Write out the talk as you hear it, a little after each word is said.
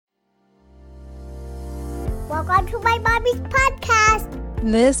Welcome to my mommy's podcast.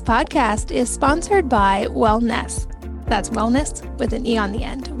 This podcast is sponsored by Wellness. That's wellness with an E on the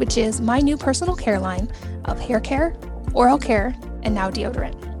end, which is my new personal care line of hair care, oral care, and now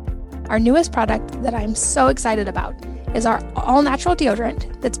deodorant. Our newest product that I'm so excited about is our all-natural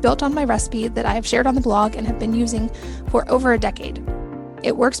deodorant that's built on my recipe that I have shared on the blog and have been using for over a decade.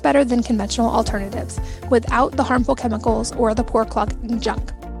 It works better than conventional alternatives without the harmful chemicals or the pore-clogging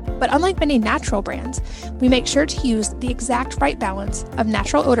junk. But unlike many natural brands, we make sure to use the exact right balance of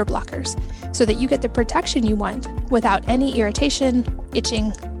natural odor blockers so that you get the protection you want without any irritation,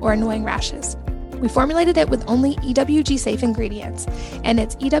 itching, or annoying rashes. We formulated it with only EWG safe ingredients, and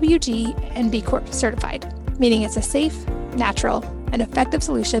it's EWG and B Corp certified, meaning it's a safe, natural, and effective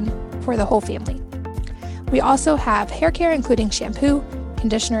solution for the whole family. We also have hair care including shampoo,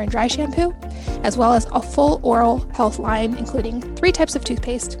 conditioner, and dry shampoo, as well as a full oral health line including 3 types of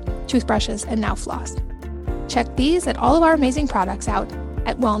toothpaste, toothbrushes, and now floss. Check these and all of our amazing products out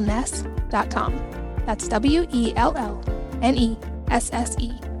at wellness.com. That's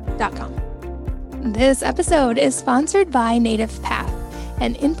WELLNESSE.com. This episode is sponsored by Native Path,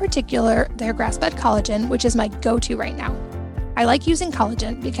 and in particular, their grass-fed collagen, which is my go-to right now. I like using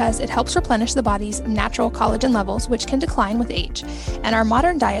collagen because it helps replenish the body's natural collagen levels, which can decline with age, and our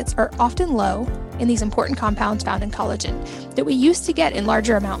modern diets are often low in these important compounds found in collagen that we used to get in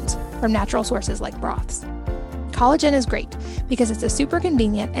larger amounts from natural sources like broths. Collagen is great because it's a super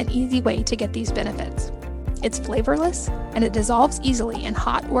convenient and easy way to get these benefits. It's flavorless, and it dissolves easily in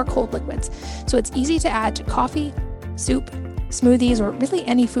hot or cold liquids, so it's easy to add to coffee, soup, smoothies, or really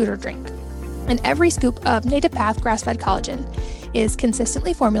any food or drink. And every scoop of Native Path grass-fed collagen is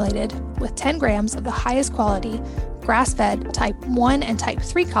consistently formulated with 10 grams of the highest quality grass-fed type 1 and type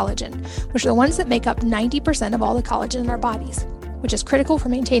 3 collagen, which are the ones that make up 90% of all the collagen in our bodies, which is critical for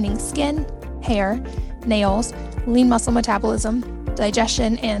maintaining skin, hair, nails, lean muscle metabolism,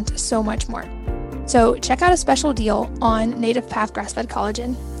 digestion, and so much more. So check out a special deal on Native Path grass-fed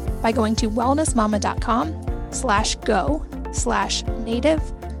collagen by going to wellnessmama.com/go/native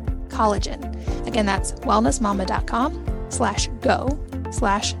collagen. Again, that's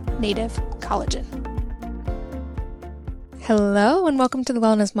wellnessmama.com/go/native collagen. Hello, and welcome to the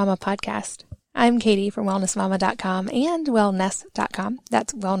Wellness Mama podcast. I'm Katie from wellnessmama.com and wellness.com.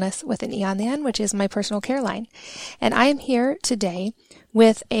 That's wellness with an E on the end, which is my personal care line. And I am here today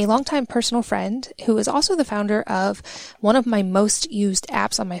with a longtime personal friend who is also the founder of one of my most used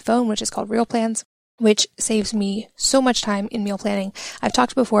apps on my phone, which is called Real Plans, which saves me so much time in meal planning. I've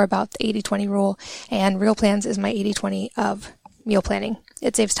talked before about the 80-20 rule, and Real Plans is my 80-20 of meal planning.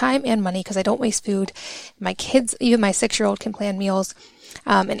 It saves time and money because I don't waste food. My kids, even my 6-year-old, can plan meals.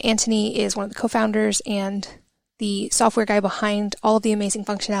 And Antony is one of the co-founders and the software guy behind all of the amazing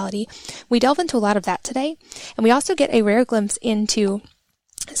functionality. We delve into a lot of that today, and we also get a rare glimpse into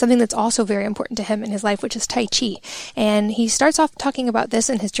something that's also very important to him in his life, which is Tai Chi. And he starts off talking about this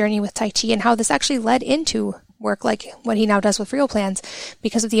and his journey with Tai Chi and how this actually led into work like what he now does with Real Plans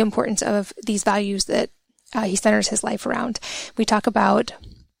because of the importance of these values that he centers his life around. We talk about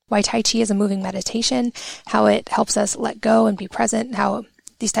why Tai Chi is a moving meditation, how it helps us let go and be present, how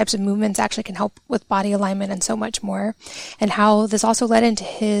these types of movements actually can help with body alignment and so much more, and how this also led into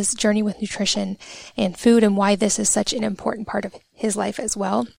his journey with nutrition and food and why this is such an important part of his life as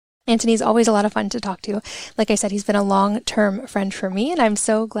well. Antony's always a lot of fun to talk to. Like I said, he's been a long-term friend for me, and I'm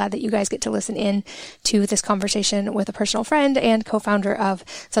so glad that you guys get to listen in to this conversation with a personal friend and co-founder of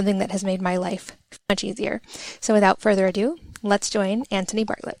something that has made my life much easier. So without further ado, let's join Antony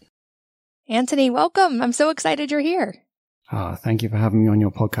Bartlett. Antony, welcome. I'm so excited you're here. Thank you for having me on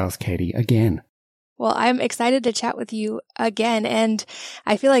your podcast, Katie, again. Well, I'm excited to chat with you again, and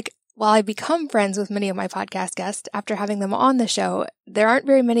I feel like while I become friends with many of my podcast guests after having them on the show, there aren't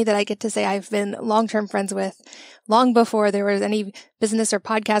very many that I get to say I've been long-term friends with long before there was any business or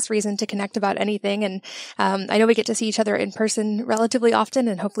podcast reason to connect about anything. And I know we get to see each other in person relatively often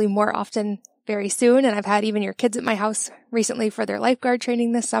and hopefully more often very soon. And I've had even your kids at my house recently for their lifeguard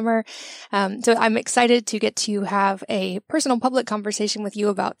training this summer. So I'm excited to get to have a personal public conversation with you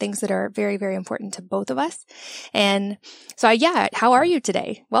about things that are very, very important to both of us. And so, how are you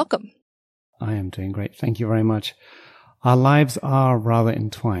today? Welcome. I am doing great. Thank you very much. Our lives are rather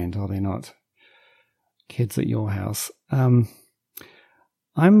entwined, are they not? Kids at your house. I'm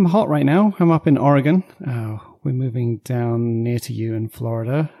hot right now. I'm up in Oregon. We're moving down near to you in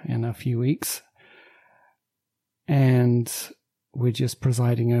Florida in a few weeks. And we're just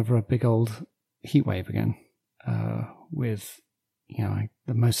presiding over a big old heat wave again. With,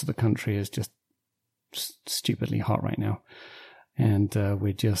 the most of the country is just stupidly hot right now. And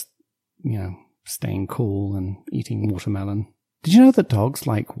we're just, staying cool and eating watermelon. Did you know that dogs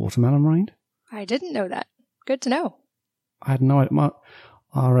like watermelon rind? I didn't know that. Good to know. I had no idea.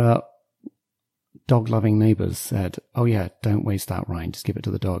 Our dog-loving neighbors said, "Oh yeah, don't waste that rind. Just give it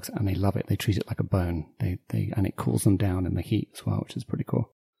to the dogs," and they love it. They treat it like a bone. And it cools them down in the heat as well, which is pretty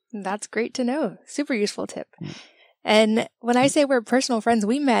cool. That's great to know. Super useful tip. And when I say we're personal friends,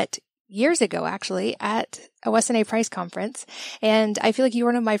 we met years ago, actually, at a Weston A. Price conference. And I feel like you're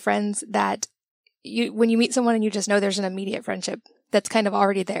one of my friends that when you meet someone and you just know there's an immediate friendship that's kind of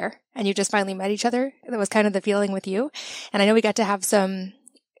already there and you just finally met each other. That was kind of the feeling with you. And I know we got to have some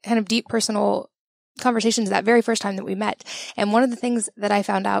kind of deep personal conversations that very first time that we met. And one of the things that I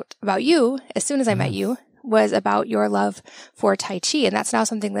found out about you as soon as I met you was about your love for Tai Chi. And that's now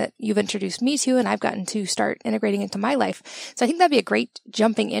something that you've introduced me to and I've gotten to start integrating into my life. So I think that'd be a great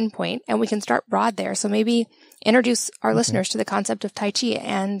jumping in point and we can start broad there. So maybe introduce our listeners to the concept of Tai Chi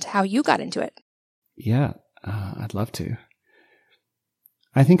and how you got into it. Yeah, I'd love to.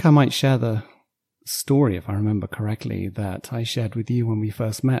 I think I might share the story, if I remember correctly, that I shared with you when we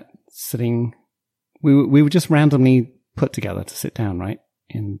first met. We were just randomly put together to sit down, right,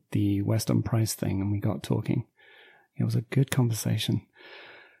 in the Weston Price thing, and we got talking. It was a good conversation.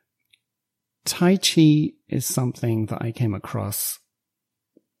 Tai Chi is something that I came across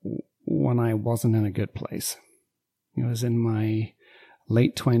when I wasn't in a good place. It was in my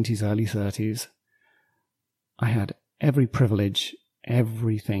late 20s, early 30s. I had every privilege,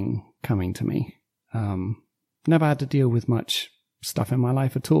 everything coming to me. Never had to deal with much stuff in my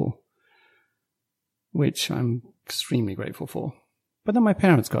life at all, which I'm extremely grateful for. But then my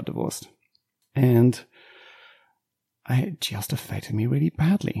parents got divorced, and it just affected me really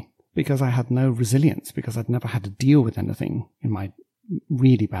badly because I had no resilience, because I'd never had to deal with anything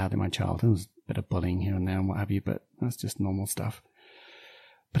really bad in my childhood. There was a bit of bullying here and there and what have you, but that's just normal stuff.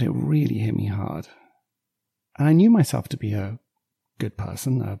 But it really hit me hard. And I knew myself to be a good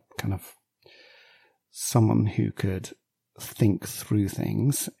person, a kind of someone who could think through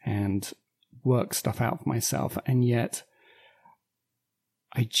things and work stuff out for myself. And yet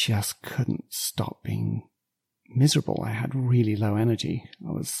I just couldn't stop being miserable. I had really low energy.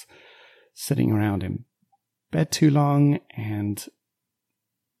 I was sitting around in bed too long and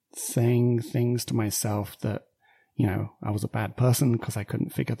saying things to myself that, I was a bad person because I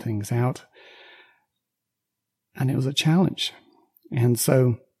couldn't figure things out. And it was a challenge. And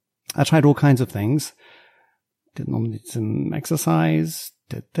so I tried all kinds of things. Did some exercise,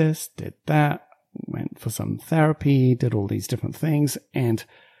 did this, did that, went for some therapy, did all these different things, and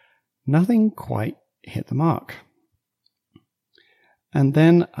nothing quite hit the mark. And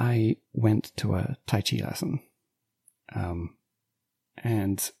then I went to a Tai Chi lesson.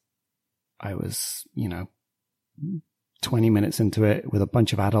 And I was, 20 minutes into it with a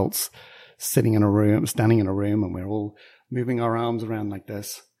bunch of adults standing in a room, and we're all moving our arms around like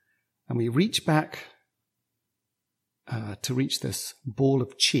this. And we reach back to reach this ball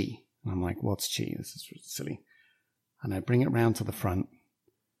of chi. And I'm like, what's chi? This is silly. And I bring it round to the front.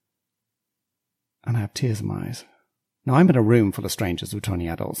 And I have tears in my eyes. Now, I'm in a room full of strangers with 20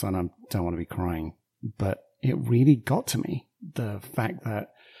 adults, and I don't want to be crying. But it really got to me, the fact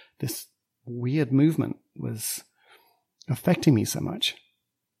that this weird movement was affecting me so much.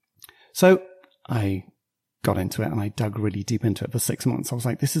 So I got into it and I dug really deep into it for 6 months. I was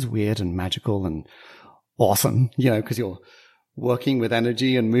like, this is weird and magical and awesome, because you're working with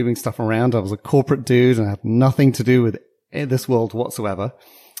energy and moving stuff around. I was a corporate dude and I had nothing to do with this world whatsoever.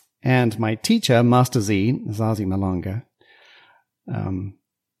 And my teacher, Master Z, Zazi Malanga,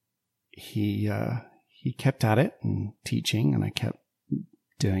 he kept at it and teaching, and I kept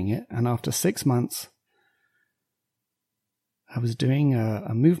doing it. And after 6 months, I was doing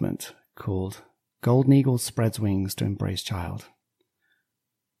a movement called Golden Eagle Spreads Wings to Embrace Child.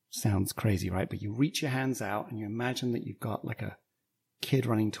 Sounds crazy, right? But you reach your hands out and you imagine that you've got like a kid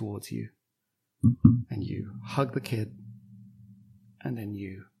running towards you, and you hug the kid, and then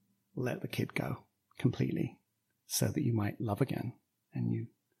you let the kid go completely so that you might love again, and you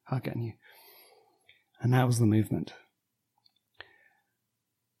hug it, and that was the movement.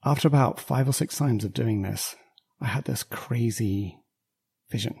 After about 5 or 6 times of doing this, I had this crazy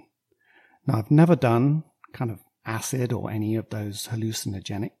vision. Now, I've never done kind of acid or any of those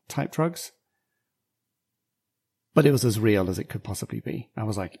hallucinogenic type drugs, but it was as real as it could possibly be. I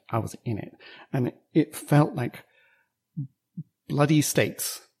was in it, and it felt like bloody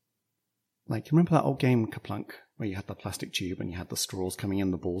stakes. Like, you remember that old game Kaplunk, where you had the plastic tube and you had the straws coming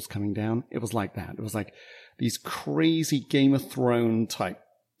in, the balls coming down? It was like that. It was like these crazy Game of Thrones type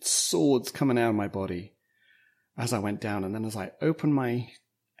swords coming out of my body as I went down. And then as I opened my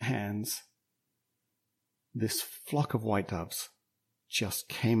hands, this flock of white doves just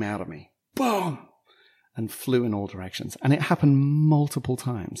came out of me. Boom! And flew in all directions. And it happened multiple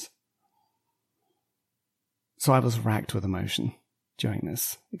times. So I was racked with emotion during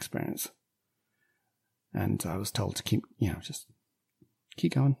this experience. And I was told to keep, just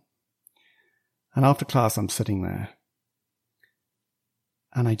keep going. And after class, I'm sitting there.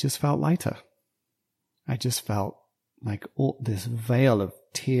 And I just felt lighter. I just felt like all this veil of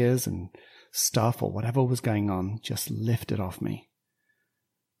tears and stuff or whatever was going on just lifted off me.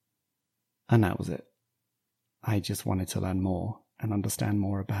 And that was it. I just wanted to learn more and understand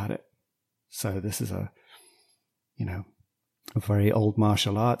more about it. So this is a very old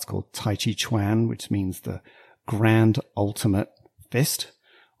martial art. It's called Tai Chi Chuan, which means the grand ultimate fist,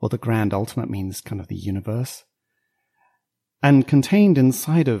 or the grand ultimate means kind of the universe. And contained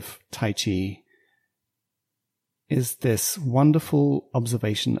inside of Tai Chi is this wonderful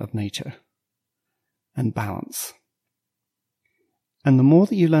observation of nature and balance. And the more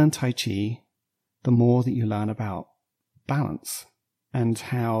that you learn Tai Chi, the more that you learn about balance and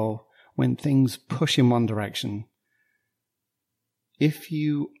how when things push in one direction, if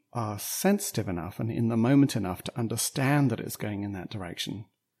you are sensitive enough and in the moment enough to understand that it's going in that direction,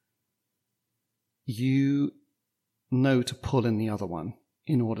 you know to pull in the other one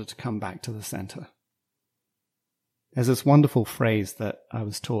in order to come back to the center. There's this wonderful phrase that I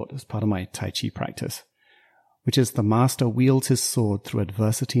was taught as part of my Tai Chi practice, which is the master wields his sword through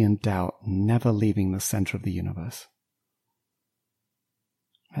adversity and doubt, never leaving the center of the universe.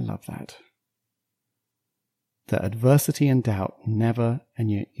 I love that. The adversity and doubt never,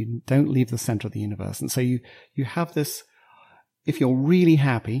 and you don't leave the center of the universe. And so you have this, if you're really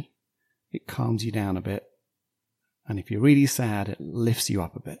happy, it calms you down a bit. And if you're really sad, it lifts you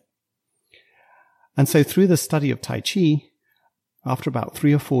up a bit. And so through the study of Tai Chi, after about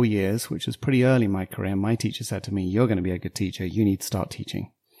 3 or 4 years, which was pretty early in my career, my teacher said to me, "You're going to be a good teacher. You need to start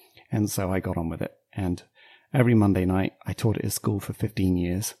teaching." And so I got on with it. And every Monday night, I taught at his school for 15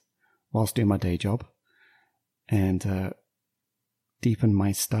 years whilst doing my day job, and deepened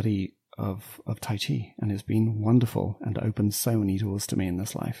my study of Tai Chi. And it's been wonderful and opened so many doors to me in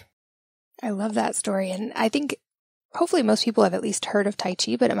this life. I love that story. And I think hopefully most people have at least heard of Tai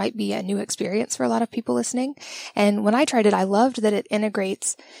Chi, but it might be a new experience for a lot of people listening. And when I tried it, I loved that it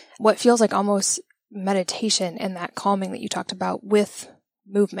integrates what feels like almost meditation and that calming that you talked about with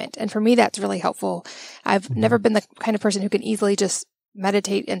movement. And for me, that's really helpful. I've never been the kind of person who can easily just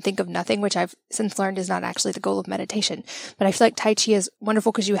meditate and think of nothing, which I've since learned is not actually the goal of meditation. But I feel like Tai Chi is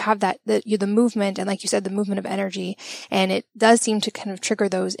wonderful because you have the movement, and like you said, the movement of energy. And it does seem to kind of trigger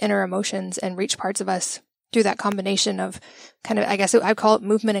those inner emotions and reach parts of us through that combination of kind of, I guess I call it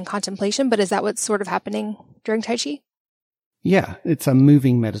movement and contemplation, but is that what's sort of happening during Tai Chi? Yeah, it's a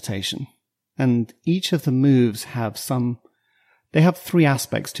moving meditation. And each of the moves they have 3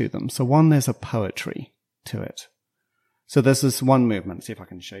 aspects to them. So one, there's a poetry to it. So there's this one movement. See if I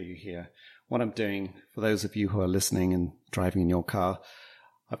can show you here. What I'm doing, for those of you who are listening and driving in your car,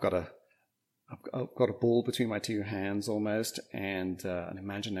 I've got a ball between my 2 hands almost, and an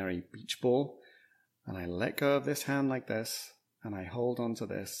imaginary beach ball. And I let go of this hand like this, and I hold on to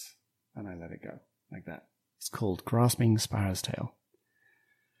this, and I let it go like that. It's called grasping sparrow's tail.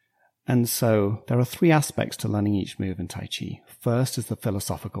 And so there are 3 aspects to learning each move in Tai Chi. First is the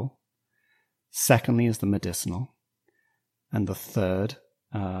philosophical. Secondly is the medicinal. And the third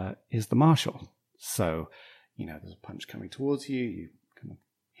is the martial. So, there's a punch coming towards you. You kind of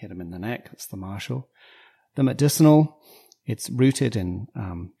hit him in the neck. That's the martial. The medicinal, it's rooted in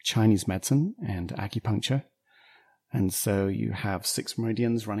Chinese medicine and acupuncture. And so you have 6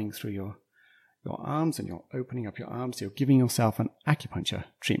 meridians running through your arms, and you're opening up your arms. You're giving yourself an acupuncture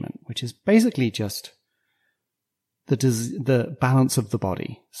treatment, which is basically just the balance of the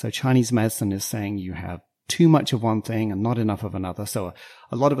body. So Chinese medicine is saying you have too much of one thing and not enough of another. So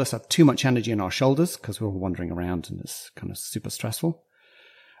a lot of us have too much energy in our shoulders because we're all wandering around and it's kind of super stressful.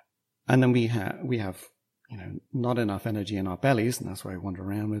 And then we have not enough energy in our bellies, and that's why we wander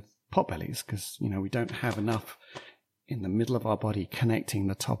around with pot bellies, because, we don't have enough in the middle of our body connecting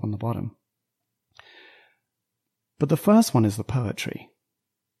the top and the bottom. But the first one is the poetry.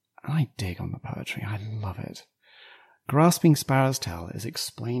 I dig on the poetry. I love it. Grasping sparrow's tail is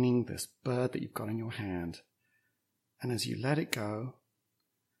explaining this bird that you've got in your hand. And as you let it go,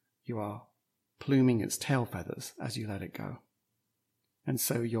 you are pluming its tail feathers as you let it go. And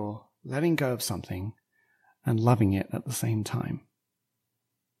so you're letting go of something and loving it at the same time.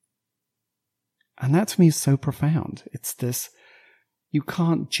 And that to me is so profound. It's this, you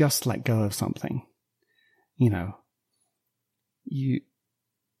can't just let go of something.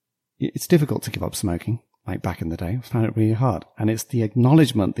 It's difficult to give up smoking. like back in the day, I found it really hard. And it's the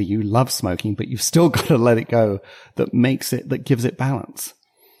acknowledgement that you love smoking, but you've still got to let it go that gives it balance.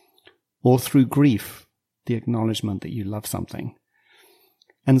 Or through grief, the acknowledgement that you love something.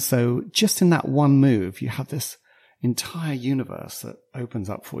 And so just in that one move, you have this entire universe that opens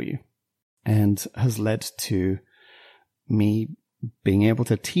up for you and has led to me being able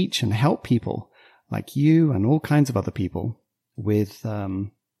to teach and help people like you and all kinds of other people with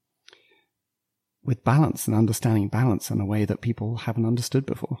balance and understanding balance in a way that people haven't understood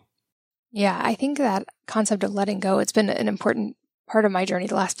before. Yeah, I think that concept of letting go, it's been an important part of my journey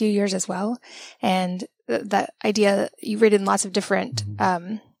the last few years as well. And that idea, you read in lots of different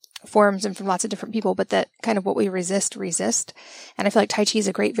forms and from lots of different people, but that kind of what we resist. And I feel like Tai Chi is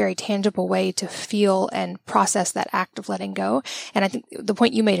a great, very tangible way to feel and process that act of letting go. And I think the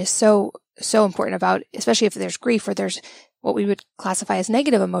point you made is so important about, especially if there's grief or there's what we would classify as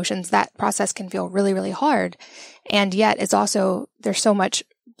negative emotions, that process can feel really, really hard. And yet it's also, there's so much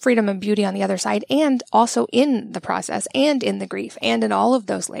freedom and beauty on the other side, and also in the process and in the grief and in all of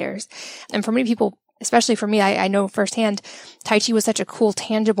those layers. And for many people, especially for me, I know firsthand, Tai Chi was such a cool,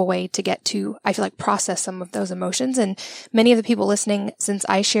 tangible way to get to, I feel like, process some of those emotions. And many of the people listening, since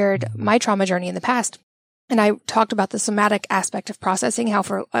I shared my trauma journey in the past, and I talked about the somatic aspect of processing, how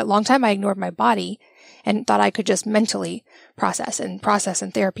for a long time I ignored my body and thought I could just mentally process in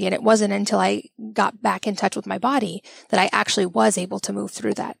therapy. And it wasn't until I got back in touch with my body that I actually was able to move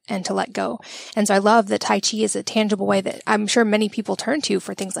through that and to let go. And so I love that Tai Chi is a tangible way that I'm sure many people turn to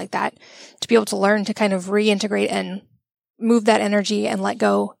for things like that, to be able to learn to kind of reintegrate and move that energy and let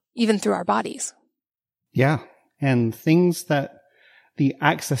go even through our bodies. Yeah. And things that the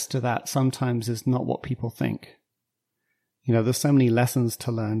access to that sometimes is not what people think. You know, there's so many lessons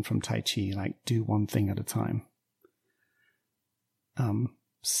to learn from Tai Chi, like do one thing at a time.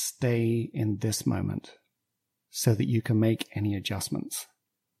 Stay in this moment so that you can make any adjustments.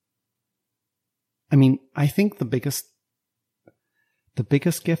 I mean, I think the biggest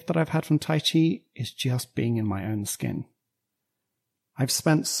gift that I've had from Tai Chi is just being in my own skin. I've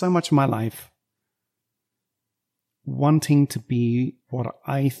spent so much of my life wanting to be what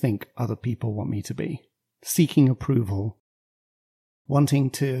I think other people want me to be, seeking approval, wanting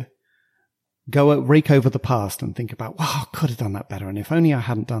to rake over the past and think about, wow, I could have done that better. And if only I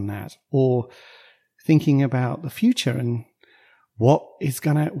hadn't done that. Or thinking about the future and what's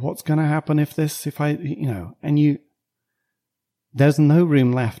going to happen there's no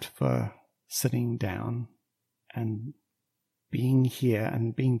room left for sitting down and being here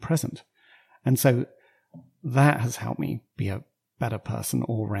and being present. And so that has helped me be a better person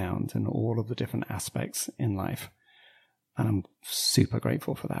all round in all of the different aspects in life. And I'm super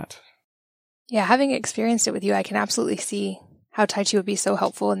grateful for that. Yeah, having experienced it with you, I can absolutely see how Tai Chi would be so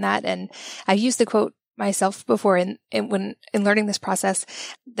helpful in that. And I've used the quote myself before in learning this process,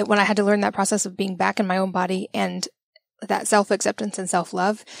 that when I had to learn that process of being back in my own body and that self-acceptance and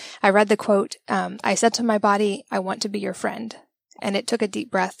self-love, I read the quote, I said to my body, I want to be your friend. And it took a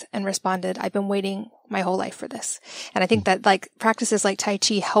deep breath and responded, I've been waiting my whole life for this. And I think that practices like Tai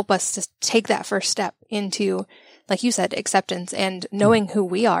Chi help us to take that first step into, like you said, acceptance and knowing who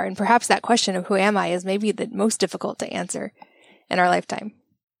we are. And perhaps that question of who am I is maybe the most difficult to answer in our lifetime.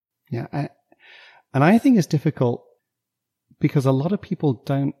 Yeah. And I think it's difficult because a lot of people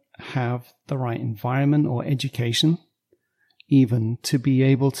don't have the right environment or education even to be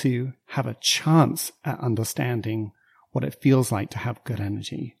able to have a chance at understanding what it feels like to have good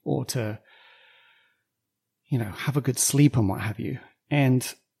energy or to, have a good sleep and what have you.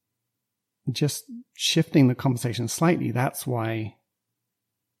 And just shifting the conversation slightly, that's why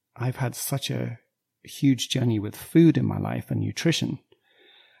I've had such a huge journey with food in my life and nutrition.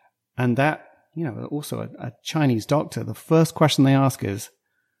 And that, also a Chinese doctor, the first question they ask is,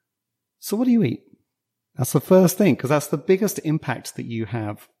 so what do you eat? That's the first thing, because that's the biggest impact that you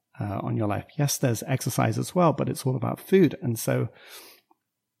have on your life. Yes, there's exercise as well, but it's all about food. And so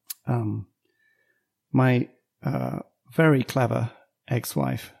my very clever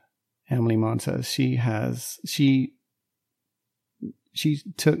ex-wife, Emily Montes, she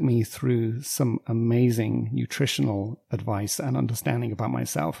took me through some amazing nutritional advice and understanding about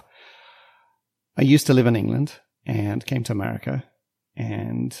myself. I used to live in England and came to America,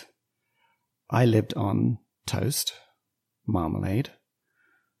 and I lived on toast, marmalade,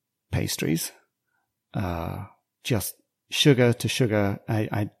 pastries, just sugar to sugar.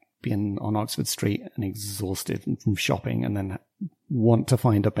 I'd been on Oxford Street and exhausted from shopping, and then want to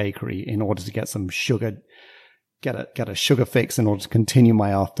find a bakery in order to get some sugar, get a sugar fix in order to continue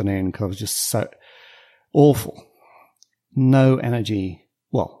my afternoon, because I was just so awful. No energy.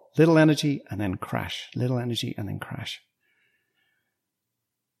 Well, little energy and then crash, little energy and then crash.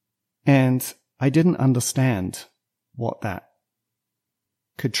 And I didn't understand what that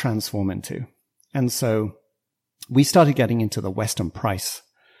could transform into. And so we started getting into the Western Price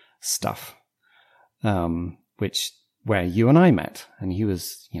stuff, where you and I met, and he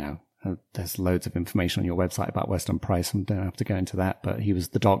was, there's loads of information on your website about Western Price, and don't have to go into that, but he was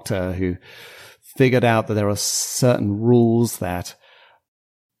the doctor who figured out that there are certain rules that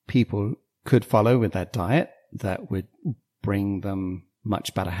people could follow with their diet that would bring them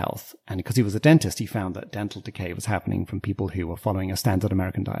much better health. And because he was a dentist, he found that dental decay was happening from people who were following a standard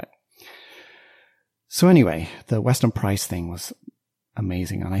American diet. So anyway, the Western Price thing was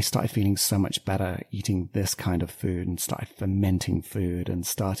amazing. And I started feeling so much better eating this kind of food, and started fermenting food, and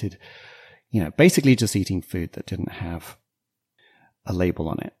started, basically just eating food that didn't have a label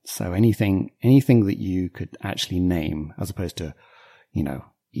on it. So anything that you could actually name, as opposed to,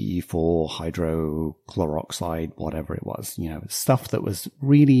 E4 hydrochloroxide, whatever it was, stuff that was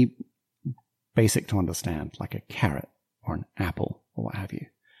really basic to understand, like a carrot or an apple or what have you.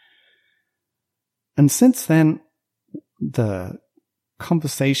 And since then, the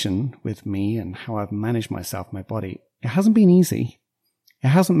conversation with me and how I've managed myself, my body, it hasn't been easy. It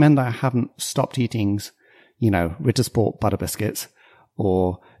hasn't meant that I haven't stopped eating, Ritter Sport butter biscuits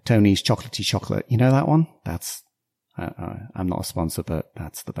or Tony's chocolatey chocolate. You know that one? That's, I'm not a sponsor, but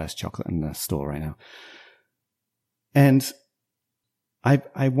that's the best chocolate in the store right now. And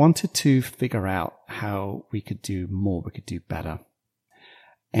I wanted to figure out how we could do more, we could do better.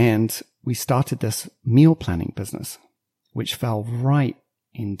 And we started this meal planning business, which fell right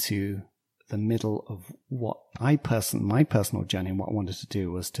into the middle of what my personal journey, and what I wanted to do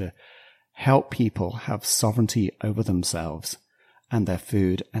was to help people have sovereignty over themselves and their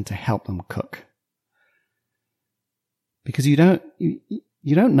food, and to help them cook. Because you don't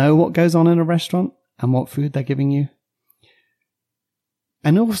know what goes on in a restaurant and what food they're giving you.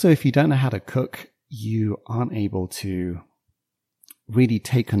 And also, if you don't know how to cook, you aren't able to really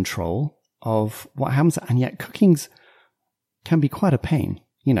take control of what happens. And yet cooking's can be quite a pain.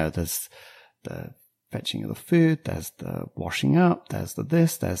 There's the fetching of the food, there's the washing up, there's the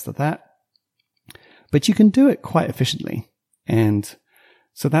this, there's the that. But you can do it quite efficiently. And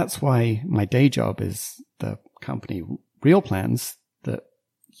so that's why my day job is the company Real Plans that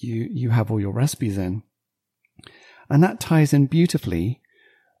you have all your recipes in. And that ties in beautifully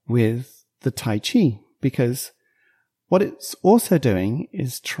with the Tai Chi, because what it's also doing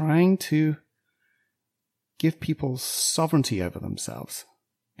is trying to give people sovereignty over themselves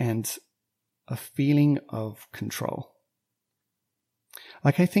and a feeling of control.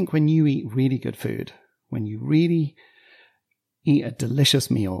 Like, I think when you eat really good food, when you really eat a delicious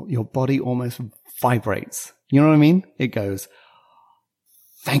meal, your body almost vibrates. You know what I mean? It goes,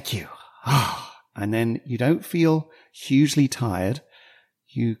 thank you. And then you don't feel hugely tired.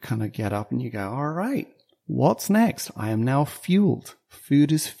 You kind of get up and you go, all right, what's next? I am now fueled.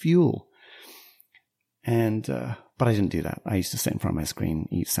 Food is fuel. And, but I didn't do that. I used to sit in front of my screen,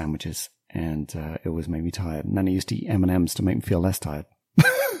 eat sandwiches, and it always made me tired. And then I used to eat M&Ms to make me feel less tired.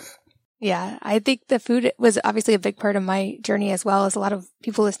 Yeah, I think the food was obviously a big part of my journey, as well as a lot of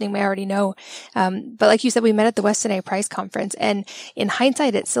people listening may already know. But like you said, we met at the Weston A. Price conference. And in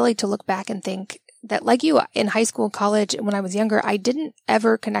hindsight, it's silly to look back and think that, like you, in high school, college, when I was younger, I didn't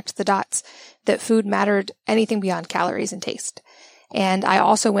ever connect the dots that food mattered anything beyond calories and taste. And I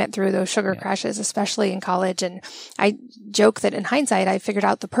also went through those sugar crashes, especially in college. And I joke that in hindsight, I figured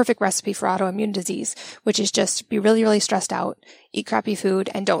out the perfect recipe for autoimmune disease, which is just be really, really stressed out, eat crappy food,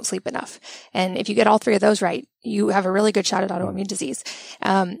 and don't sleep enough. And if you get all three of those right, you have a really good shot at autoimmune disease.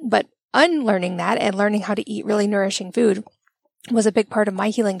 But unlearning that and learning how to eat really nourishing food was a big part of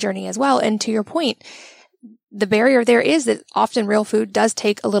my healing journey as well. And to your point, the barrier there is that often real food does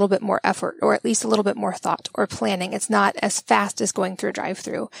take a little bit more effort, or at least a little bit more thought or planning. It's not as fast as going through a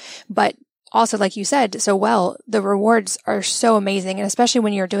drive-through. But also, like you said so well, the rewards are so amazing. And especially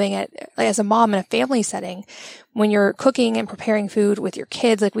when you're doing it as a mom in a family setting, when you're cooking and preparing food with your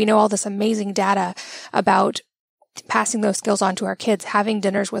kids, like we know all this amazing data about passing those skills on to our kids, having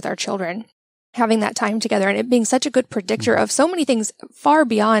dinners with our children, having that time together, and it being such a good predictor of so many things far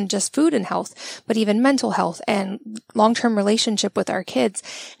beyond just food and health, but even mental health and long-term relationship with our kids,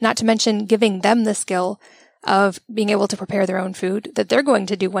 not to mention giving them the skill of being able to prepare their own food that they're going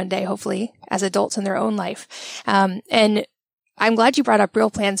to do one day, hopefully, as adults in their own life. And I'm glad you brought up Real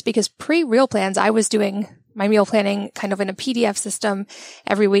Plans, because pre-Real Plans, I was doing my meal planning kind of in a PDF system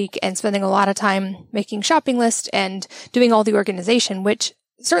every week and spending a lot of time making shopping lists and doing all the organization, which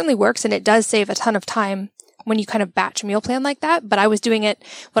certainly works, and it does save a ton of time when you kind of batch meal plan like that, but I was doing it,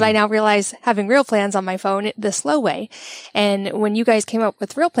 what I now realize, having Real Plans on my phone, the slow way. And when you guys came up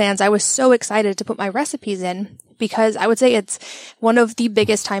with Real Plans, I was so excited to put my recipes in because I would say it's one of the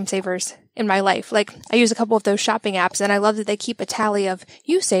biggest time savers in my life. Like, I use a couple of those shopping apps, and I love that they keep a tally of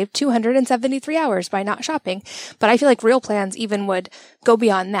you saved 273 hours by not shopping. But I feel like Real Plans even would go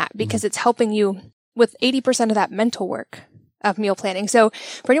beyond that because it's helping you with 80% of that mental work of meal planning. So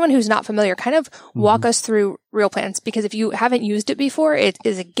for anyone who's not familiar, kind of walk us through Real Plans, because if you haven't used it before, it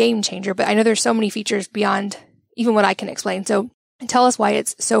is a game changer. But I know there's so many features beyond even what I can explain. So tell us why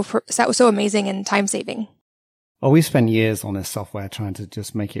it's so amazing and time saving. Well, we spent years on this software trying to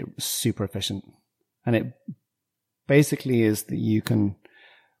just make it super efficient. And it basically is that you can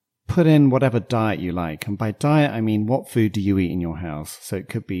put in whatever diet you like. And by diet, I mean, what food do you eat in your house? So it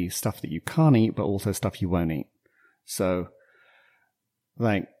could be stuff that you can't eat, but also stuff you won't eat. So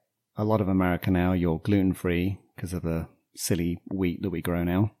like a lot of America now, you're gluten-free because of the silly wheat that we grow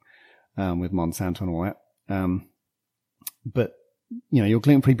now, with Monsanto and all that. But, you're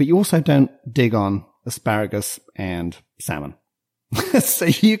gluten-free, but you also don't dig on asparagus and salmon. So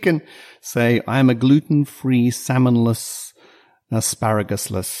you can say, I'm a gluten-free, salmonless,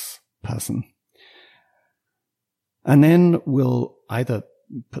 asparagusless person. And then we'll either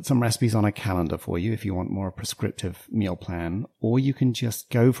put some recipes on a calendar for you if you want more prescriptive meal plan, or you can just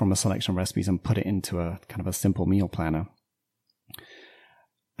go from a selection of recipes and put it into a kind of a simple meal planner.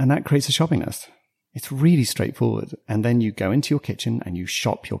 And that creates a shopping list. It's really straightforward. And then you go into your kitchen and you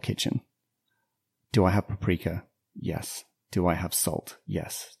shop your kitchen. Do I have paprika? Yes. Do I have salt?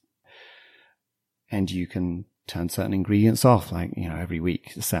 Yes. And you can turn certain ingredients off, like, every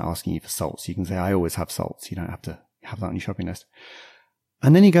week, start asking you for salt. So you can say, I always have salt. So you don't have to have that on your shopping list.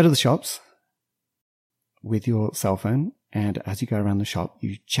 And then you go to the shops with your cell phone, and as you go around the shop,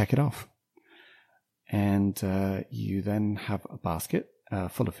 you check it off. And you then have a basket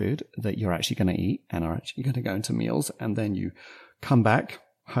full of food that you're actually going to eat and are actually going to go into meals. And then you come back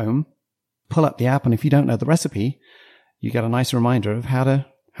home, pull up the app, and if you don't know the recipe, you get a nice reminder of how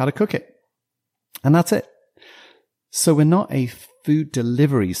to cook it. And that's it. So we're not a food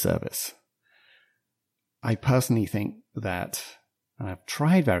delivery service. I personally think that, and I've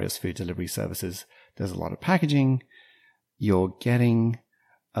tried various food delivery services, there's a lot of packaging. You're getting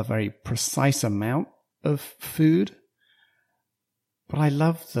a very precise amount of food. But I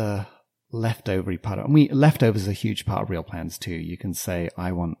love the leftover part. Leftovers is a huge part of Real Plans too. You can say,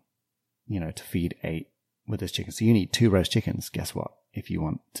 I want, to feed 8 with this chicken. So you need 2 roast chickens. Guess what? If you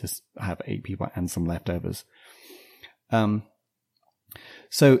want to have 8 people and some leftovers.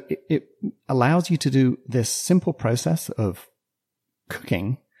 So it allows you to do this simple process of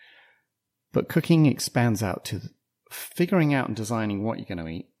cooking, but cooking expands out to figuring out and designing what you're going to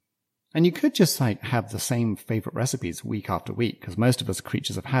eat. And you could just have the same favorite recipes week after week, because most of us are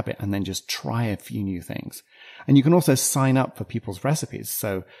creatures of habit, and then just try a few new things. And you can also sign up for people's recipes.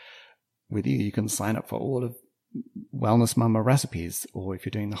 So with you can sign up for all of Wellness Mama recipes, or if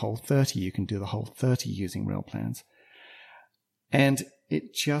you're doing the whole 30, you can do the whole 30 using Real Plans. And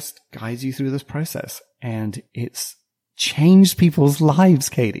it just guides you through this process. And it's changed people's lives,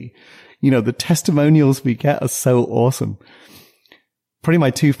 Katie. The testimonials we get are so awesome. Probably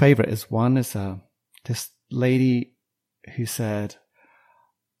my 2 favorite is one is this lady who said,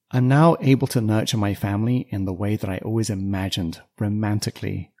 I'm now able to nurture my family in the way that I always imagined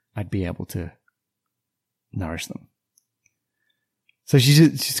romantically I'd be able to nourish them. So she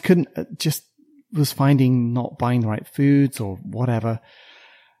just couldn't, just was finding not buying the right foods or whatever.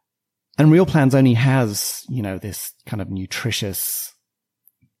 And Real Plans only has, this kind of nutritious,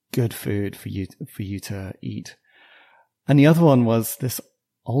 good food for you to eat. And the other one was this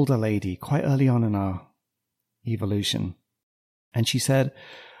older lady quite early on in our evolution. And she said,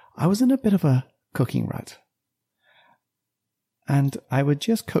 I was in a bit of a cooking rut. And I would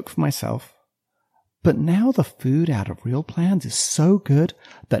just cook for myself. But now the food out of Real Plans is so good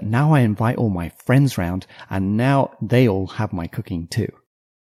that now I invite all my friends round, and now they all have my cooking too.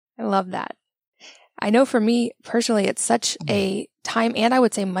 I love that. I know for me personally, it's such a time and I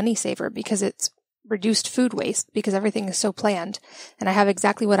would say money saver, because it's reduced food waste because everything is so planned and I have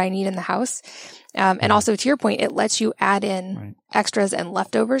exactly what I need in the house. And also to your point, it lets you add in extras and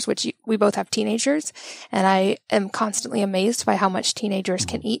leftovers, which we both have teenagers, and I am constantly amazed by how much teenagers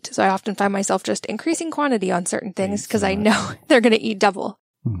can eat. So I often find myself just increasing quantity on certain things because I know they're going to eat double.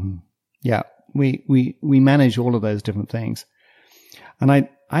 Mm-hmm. Yeah. We manage all of those different things. And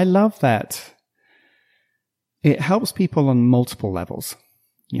I love that it helps people on multiple levels.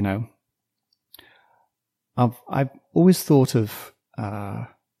 I've always thought of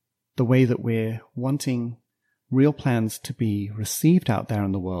the way that we're wanting real plans to be received out there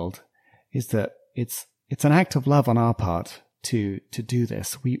in the world is that it's an act of love on our part to do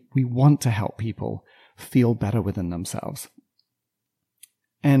this. We want to help people feel better within themselves.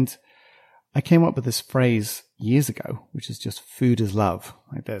 And I came up with this phrase years ago, which is just food is love.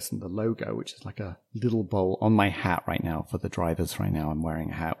 Like there's the logo, which is like a little bowl on my hat right now for the drivers right now. I'm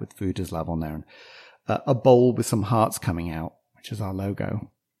wearing a hat with food is love on there, and a bowl with some hearts coming out, which is our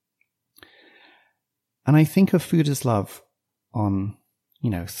logo. And I think of food as love on,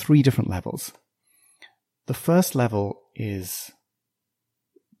 3 different levels. The first level is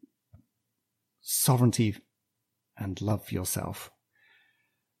sovereignty and love for yourself.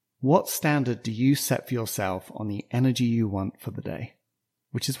 What standard do you set for yourself on the energy you want for the day?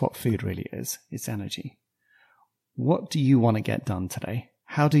 Which is what food really is. It's energy. What do you want to get done today?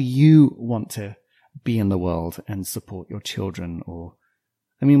 How do you want to be in the world and support your children?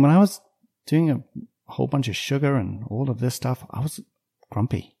 When I was doing a whole bunch of sugar and all of this stuff, I was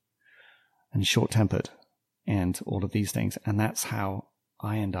grumpy and short-tempered and all of these things. And that's how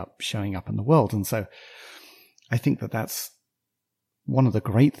I end up showing up in the world. And so I think that that's one of the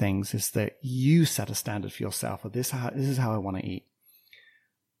great things, is that you set a standard for yourself. This is how I want to eat.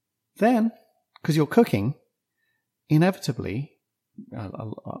 Then, because you're cooking, inevitably,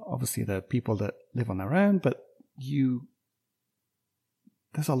 obviously there are people that live on their own, but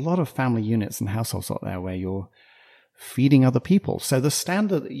there's a lot of family units and households out there where you're feeding other people. So the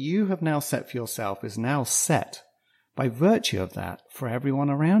standard that you have now set for yourself is now set by virtue of that for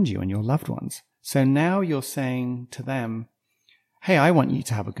everyone around you and your loved ones. So now you're saying to them, hey, I want you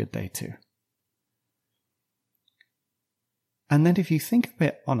to have a good day too. And then if you think of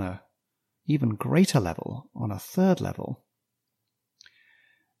it on a even greater level, on a third level,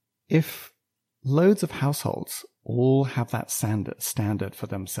 if loads of households all have that standard for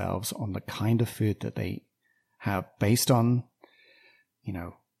themselves on the kind of food that they have based on,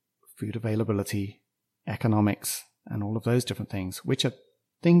 food availability, economics, and all of those different things, which are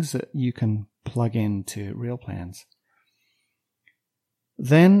things that you can plug into real plans,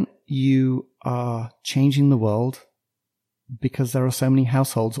 then you are changing the world, because there are so many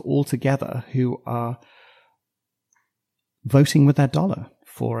households all together who are voting with their dollar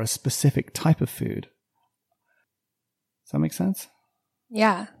for a specific type of food. Does that make sense?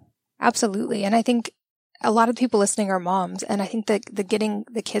 Yeah, absolutely. And I think a lot of people listening are moms, and I think that getting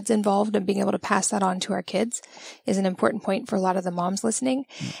the kids involved and being able to pass that on to our kids is an important point for a lot of the moms listening.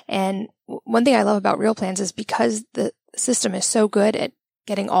 And one thing I love about Real Plans is because the system is so good at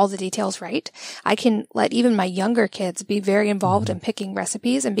getting all the details right, I can let even my younger kids be very involved in picking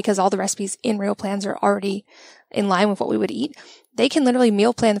recipes. And because all the recipes in Real Plans are already in line with what we would eat, they can literally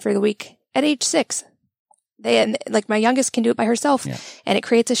meal plan for the week at age 6. Like my youngest can do it by herself, and it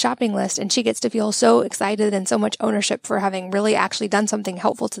creates a shopping list, and she gets to feel so excited and so much ownership for having really actually done something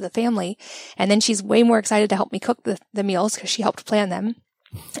helpful to the family. And then she's way more excited to help me cook the meals because she helped plan them.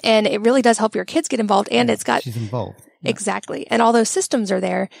 And it really does help your kids get involved, and she's involved. Exactly. And all those systems are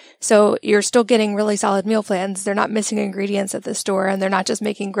there. So you're still getting really solid meal plans. They're not missing ingredients at the store, and they're not just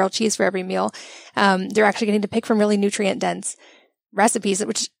making grilled cheese for every meal. They're actually getting to pick from really nutrient dense recipes,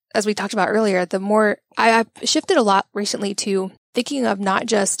 which, as we talked about earlier, the more I've shifted a lot recently to thinking of not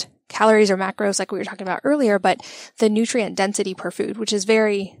just calories or macros like we were talking about earlier, but the nutrient density per food, which is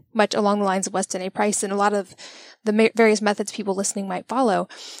very much along the lines of Weston A. Price and a lot of the various methods people listening might follow.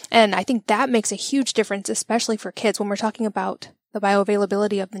 And I think that makes a huge difference, especially for kids, when we're talking about the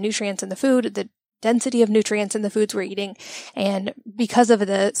bioavailability of the nutrients in the food, the density of nutrients in the foods we're eating. And because of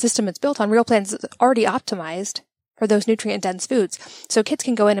the system it's built on, Real Plans is already optimized for those nutrient dense foods. So kids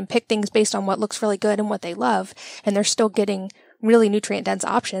can go in and pick things based on what looks really good and what they love, and they're still getting really nutrient dense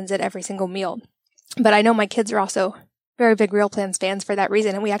options at every single meal. But I know my kids are also very big Real Plans fans for that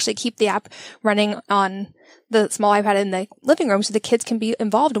reason. And we actually keep the app running on the small iPad in the living room so the kids can be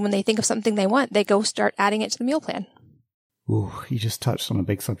involved. And when they think of something they want, they go start adding it to the meal plan. Ooh, you just touched on a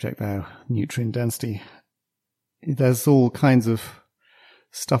big subject there, nutrient density. There's all kinds of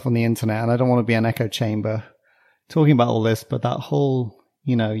stuff on the internet, and I don't want to be an echo chamber talking about all this, but that whole,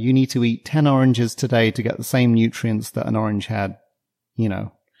 you need to eat 10 oranges today to get the same nutrients that an orange had,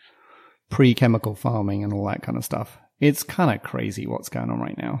 pre-chemical farming and all that kind of stuff. It's kind of crazy what's going on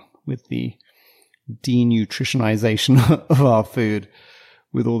right now with the denutritionization of our food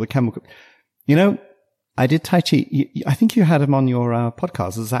with all the chemical. I did Tai Chi. I think you had him on your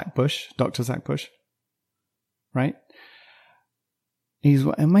podcast, Zach Bush, Dr. Zach Bush, right? He's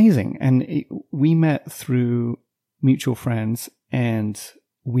amazing. And we met through mutual friends, and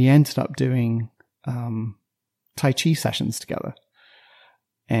we ended up doing Tai Chi sessions together.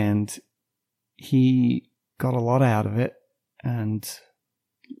 And he got a lot out of it and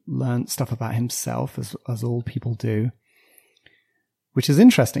learned stuff about himself, as all people do, which is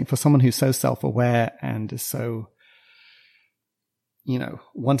interesting for someone who's so self-aware and is so,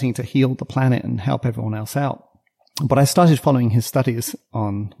 wanting to heal the planet and help everyone else out. But I started following his studies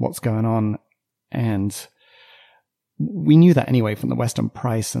on what's going on, and we knew that anyway from the Western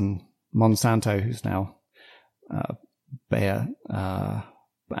Price and Monsanto, who's now Bayer,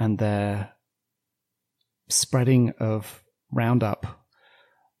 and their spreading of Roundup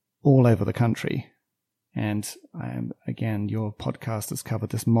all over the country. And again, your podcast has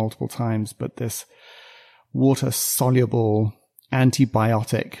covered this multiple times, but this water-soluble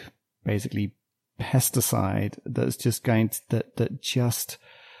antibiotic, basically pesticide, that's just that just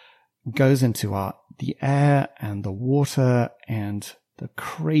goes into the air and the water, and the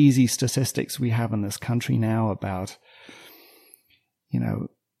crazy statistics we have in this country now about,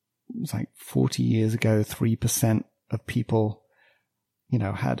 it's like 40 years ago, 3% of people,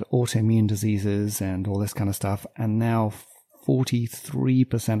 had autoimmune diseases and all this kind of stuff. And now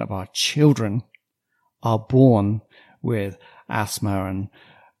 43% of our children are born with asthma and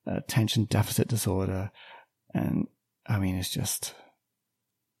attention deficit disorder. And I mean, it's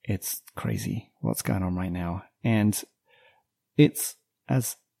crazy what's going on right now. And it's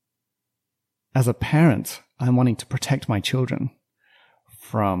as a parent, I'm wanting to protect my children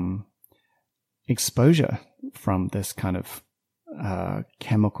from exposure from this kind of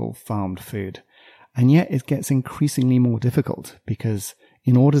chemical farmed food. And yet it gets increasingly more difficult, because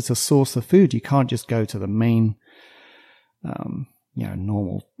in order to source the food, you can't just go to the main,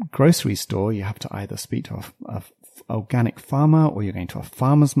 normal grocery store. You have to either speak to a organic farmer, or you're going to a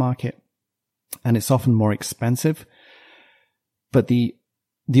farmer's market, and it's often more expensive. But the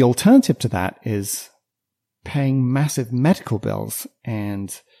alternative to that is paying massive medical bills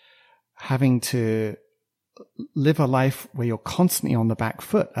and having to live a life where you're constantly on the back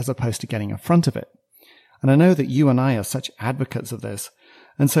foot as opposed to getting in front of it. And I know that you and I are such advocates of this.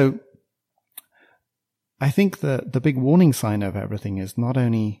 And so I think the big warning sign of everything is not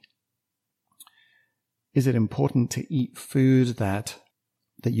only is it important to eat food that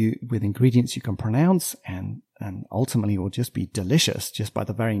you, with ingredients you can pronounce and ultimately will just be delicious just by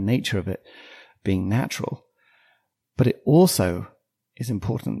the very nature of it being natural, but it also is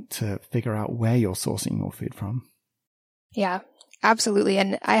important to figure out where you're sourcing your food from. Yeah, absolutely.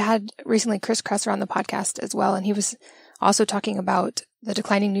 And I had recently Chris Kresser on the podcast as well, and he was also talking about the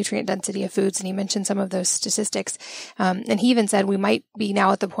declining nutrient density of foods, and he mentioned some of those statistics. And he even said we might be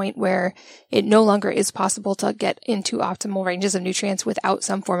now at the point where it no longer is possible to get into optimal ranges of nutrients without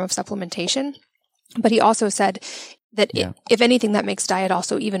some form of supplementation. But he also said that if anything, that makes diet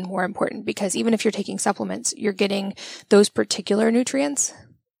also even more important, because even if you're taking supplements, you're getting those particular nutrients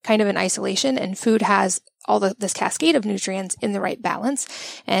kind of in isolation, and food has all this cascade of nutrients in the right balance.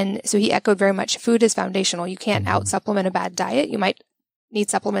 And so he echoed very much, food is foundational. You can't out supplement a bad diet. You might need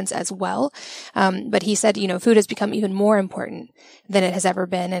supplements as well. But he said, food has become even more important than it has ever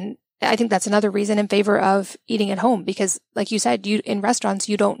been. And I think that's another reason in favor of eating at home, because like you said, in restaurants,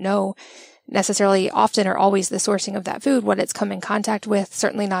 you don't know necessarily often or always the sourcing of that food, what it's come in contact with,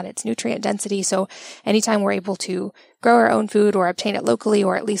 certainly not its nutrient density. So anytime we're able to grow our own food or obtain it locally,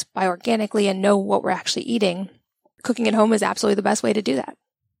 or at least buy organically and know what we're actually eating, cooking at home is absolutely the best way to do that.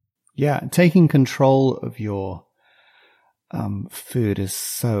 Yeah, taking control of your food is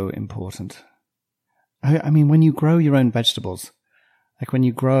so important. I mean, when you grow your own vegetables, like when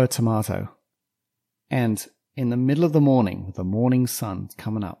you grow a tomato, and in the middle of the morning, the morning sun's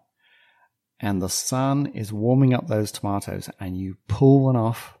coming up, and the sun is warming up those tomatoes, and you pull one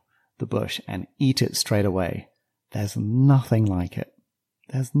off the bush and eat it straight away. There's nothing like it.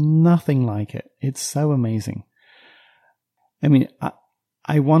 There's nothing like it. It's so amazing. I mean,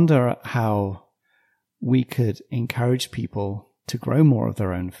 I wonder how we could encourage people to grow more of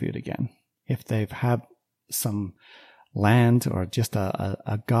their own food again. If they've had some land or just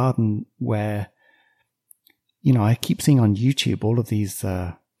a garden where, I keep seeing on YouTube all of these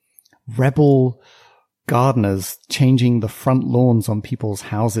rebel gardeners changing the front lawns on people's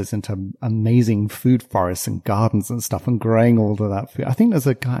houses into amazing food forests and gardens and stuff, and growing all of that food. I think there's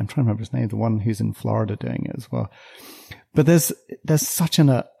a guy, I'm trying to remember his name, the one who's in Florida doing it as well. But there's such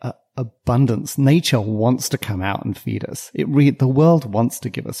an abundance. Nature wants to come out and feed us. The world wants to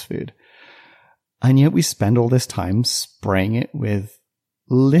give us food. And yet we spend all this time spraying it with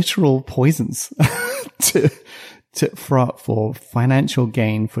literal poisons for financial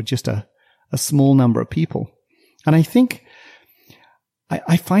gain for just a small number of people. And I think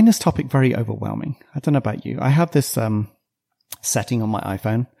I find this topic very overwhelming. I don't know about you. I have this setting on my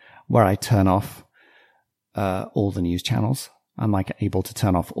iPhone where I turn off all the news channels. I'm like able to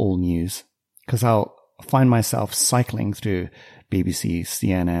turn off all news because I'll find myself cycling through BBC,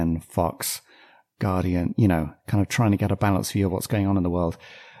 CNN, Fox, Guardian, kind of trying to get a balanced view of what's going on in the world.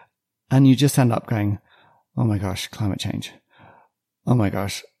 And you just end up going, oh my gosh, climate change. Oh my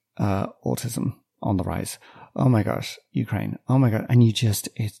gosh, autism on the rise. Oh my gosh, Ukraine. Oh my God. And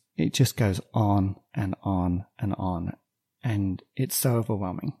it just goes on and on and on. And it's so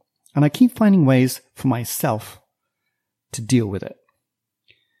overwhelming. And I keep finding ways for myself to deal with it.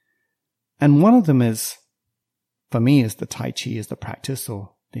 And one of them is, for me, is the Tai Chi, is the practice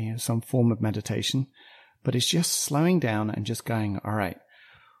or some form of meditation. But it's just slowing down and just going, all right,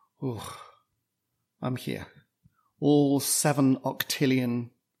 I'm here. All 7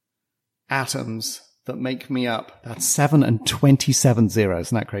 octillion atoms that make me up. That's 7 and 27 zeros.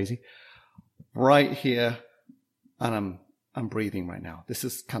 Isn't that crazy? Right here. And I'm breathing right now. This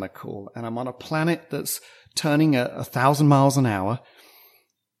is kind of cool. And I'm on a planet that's turning at 1,000 miles an hour.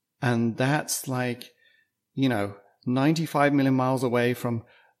 And that's like, 95 million miles away from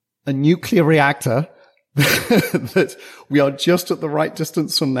a nuclear reactor that we are just at the right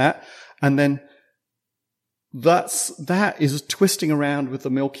distance from that. And then that is twisting around with the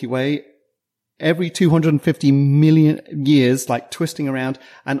Milky Way every 250 million years, like twisting around.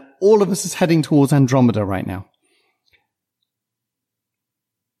 And all of us is heading towards Andromeda right now.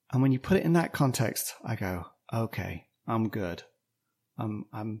 And when you put it in that context, I go, okay, I'm good.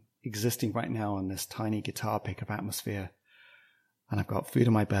 I'm existing right now on this tiny guitar pick of atmosphere. And I've got food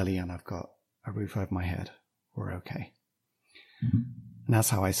in my belly and I've got a roof over my head. We're okay. Mm-hmm. And that's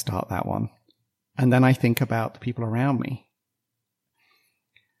how I start that one. And then I think about the people around me.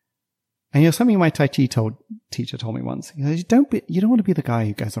 And something my Tai Chi teacher told me once. He says, you don't want to be the guy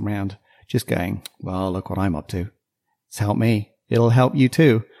who goes around just going, well, look what I'm up to. It's helped me. It'll help you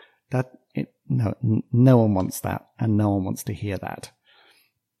too. No one wants that, and no one wants to hear that.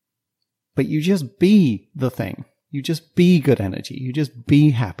 But you just be the thing. You just be good energy. You just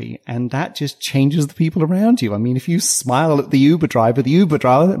be happy. And that just changes the people around you. I mean, if you smile at the Uber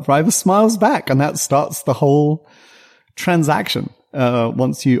driver smiles back, and that starts the whole transaction,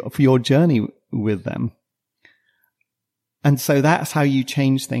 for your journey with them. And so that's how you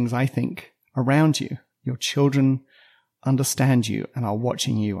change things, I think, around you. Your children understand you and are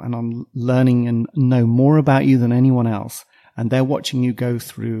watching you and are learning and know more about you than anyone else. And they're watching you go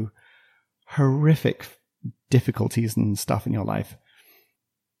through horrific difficulties and stuff in your life.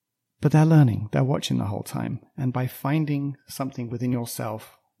 But they're learning. They're watching the whole time. And by finding something within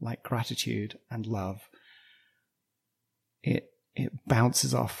yourself like gratitude and love, it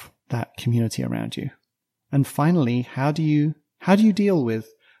bounces off that community around you. And finally, how do you deal with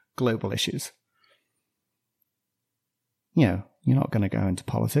global issues? You're not going to go into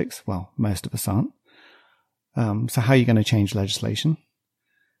politics. Well, most of us aren't. So how are you going to change legislation?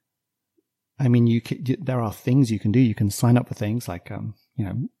 I mean, there are things you can do. You can sign up for things like,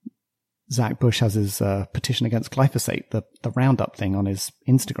 Zach Bush has his petition against glyphosate, the Roundup thing on his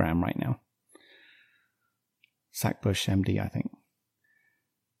Instagram right now. Zach Bush, MD, I think.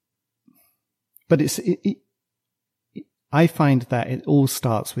 But I find that it all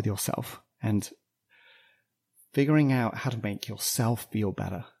starts with yourself and figuring out how to make yourself feel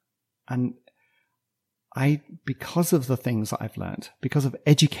better. And because of the things that I've learned, because of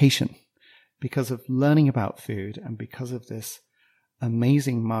education, because of learning about food, and because of this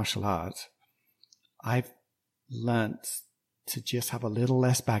amazing martial art, I've learned to just have a little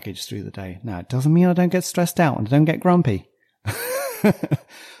less baggage through the day. Now, it doesn't mean I don't get stressed out and I don't get grumpy.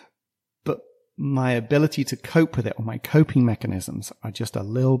 But my ability to cope with it, or my coping mechanisms, are just a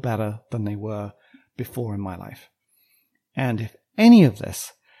little better than they were before in my life. And if any of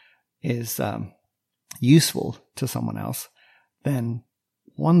this is useful to someone else, then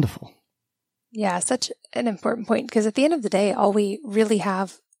wonderful. Yeah, such an important point, because at the end of the day, all we really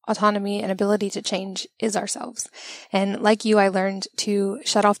have autonomy and ability to change is ourselves. And like you, I learned to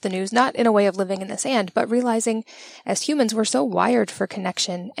shut off the news, not in a way of living in the sand, but realizing as humans, we're so wired for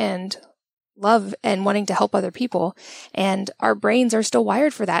connection and love and wanting to help other people. And our brains are still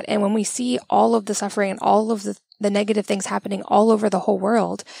wired for that. And when we see all of the suffering and all of the negative things happening all over the whole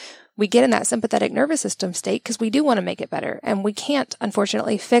world, we get in that sympathetic nervous system state because we do want to make it better. And we can't,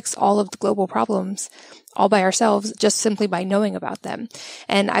 unfortunately, fix all of the global problems all by ourselves just simply by knowing about them.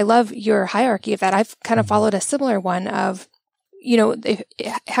 And I love your hierarchy of that. I've kind of followed a similar one of,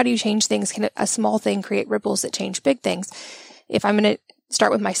 how do you change things? Can a small thing create ripples that change big things? If I'm going to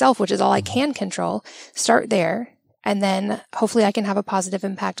start with myself, which is all I can control, start there. And then hopefully I can have a positive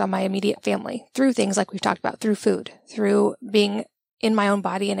impact on my immediate family through things like we've talked about, through food, through being in my own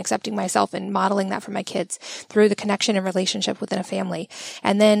body and accepting myself and modeling that for my kids through the connection and relationship within a family.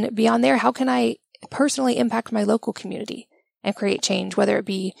 And then beyond there, how can I personally impact my local community and create change, whether it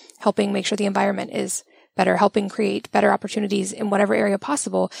be helping make sure the environment is better, helping create better opportunities in whatever area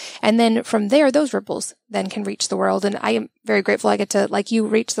possible. And then from there, those ripples then can reach the world. And I am very grateful I get to, like you,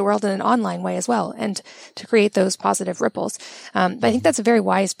 reach the world in an online way as well, and to create those positive ripples. But I think that's a very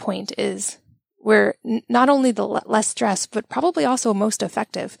wise point, is we're not only the less stress, but probably also most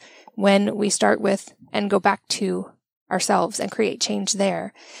effective when we start with and go back to ourselves and create change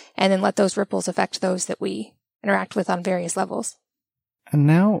there, and then let those ripples affect those that we interact with on various levels. And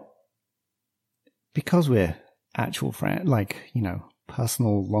now, because we're actual friends,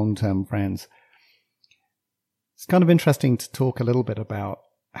 personal long-term friends, it's kind of interesting to talk a little bit about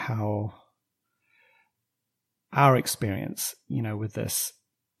how our experience, with this,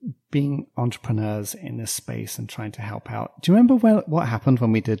 being entrepreneurs in this space and trying to help out. Do you remember what happened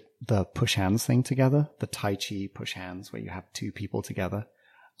when we did the push hands thing together? The Tai Chi push hands, where you have two people together,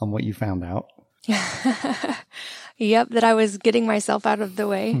 and what you found out? Yep, that I was getting myself out of the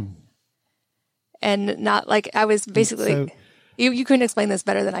way. And not like I was basically, you couldn't explain this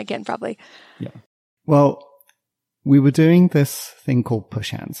better than I can probably. Yeah. Well, we were doing this thing called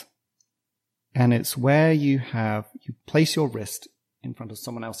push hands. And it's where you place your wrist in front of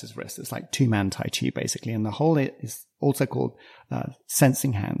someone else's wrist. It's like two-man Tai Chi, basically. And the whole is also called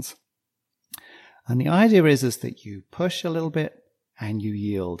sensing hands. And the idea is that you push a little bit and you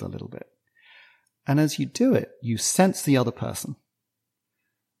yield a little bit. And as you do it, you sense the other person.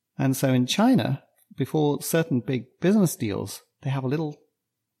 And so in China, before certain big business deals, they have a little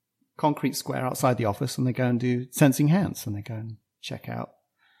concrete square outside the office, and they go and do sensing hands, and they go and check out,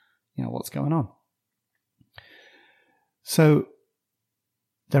 what's going on. So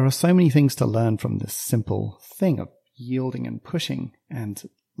there are so many things to learn from this simple thing of yielding and pushing, and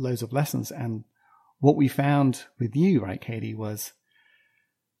loads of lessons. And what we found with you, right, Katie, was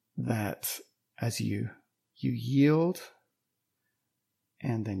that as you yield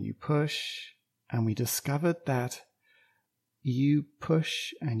and then you push, and we discovered that you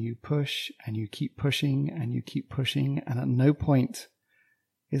push and you push and you keep pushing and you keep pushing, and at no point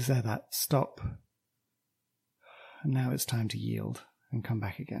is there that stop. And now it's time to yield and come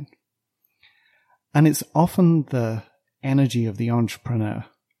back again. And it's often the energy of the entrepreneur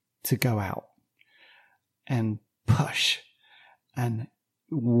to go out and push and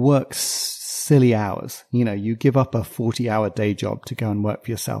work silly hours. You give up a 40-hour day job to go and work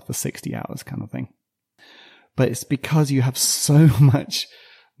for yourself for 60 hours kind of thing. But it's because you have so much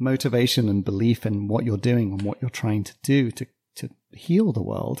motivation and belief in what you're doing and what you're trying to do to heal the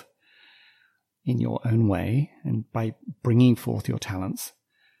world in your own way, and by bringing forth your talents,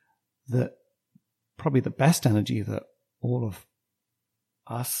 that probably the best energy that all of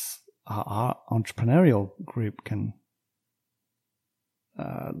us, our entrepreneurial group, can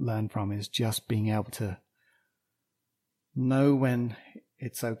learn from, is just being able to know when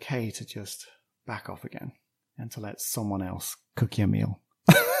it's okay to just back off again and to let someone else cook your meal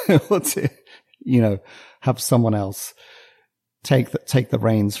or to, have someone else take the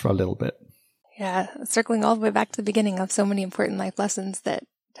reins for a little bit. Yeah. Circling all the way back to the beginning of so many important life lessons that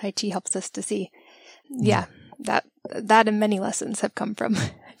Tai Chi helps us to see. Yeah. That and many lessons have come from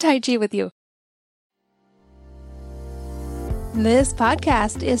Tai Chi with you. This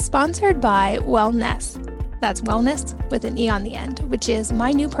podcast is sponsored by Wellness. That's wellness with an E on the end, which is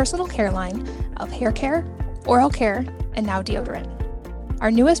my new personal care line of hair care, oral care, and now deodorant.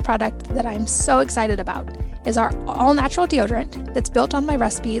 Our newest product that I'm so excited about is our all-natural deodorant that's built on my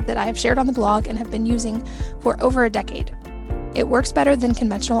recipe that I have shared on the blog and have been using for over a decade. It works better than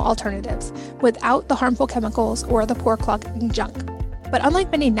conventional alternatives without the harmful chemicals or the pore-clogging junk. But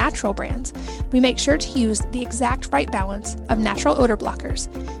unlike many natural brands, we make sure to use the exact right balance of natural odor blockers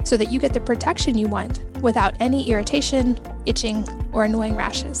so that you get the protection you want without any irritation, itching, or annoying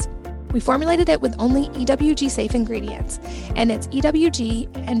rashes. We formulated it with only EWG safe ingredients, and it's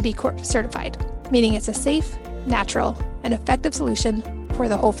EWG and B Corp certified, meaning it's a safe, natural, and effective solution for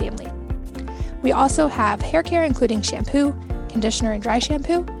the whole family. We also have hair care including shampoo, conditioner, and dry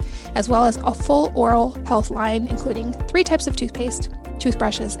shampoo, as well as a full oral health line including 3 types of toothpaste,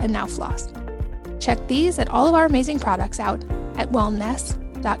 toothbrushes, and now floss. Check these and all of our amazing products out at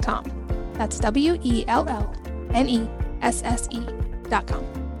wellness.com. That's WELLNESSE.com.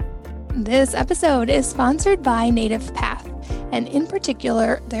 This episode is sponsored by Native Path, and in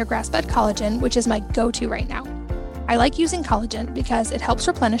particular their grass-fed collagen, which is my go-to right now. I like using collagen because it helps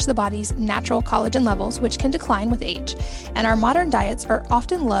replenish the body's natural collagen levels, which can decline with age. And our modern diets are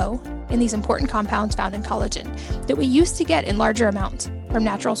often low in these important compounds found in collagen that we used to get in larger amounts from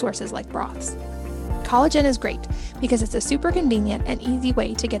natural sources like broths. Collagen is great because it's a super convenient and easy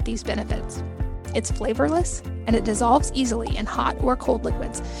way to get these benefits. It's flavorless and it dissolves easily in hot or cold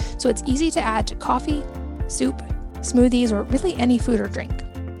liquids, so it's easy to add to coffee, soup, smoothies, or really any food or drink.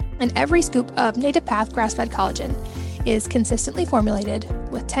 And every scoop of Native Path grass-fed collagen is consistently formulated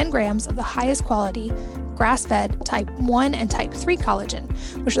with 10 grams of the highest quality grass-fed type 1 and type 3 collagen,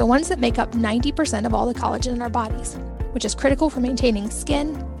 which are the ones that make up 90% of all the collagen in our bodies, which is critical for maintaining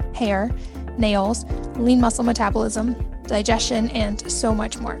skin, hair, nails, lean muscle metabolism, digestion, and so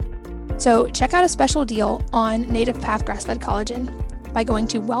much more. So check out a special deal on Native Path grass-fed collagen by going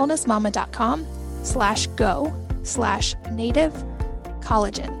to wellnessmama.com/go/native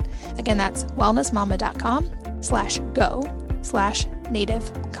collagen. Again, that's wellnessmama.com/go/native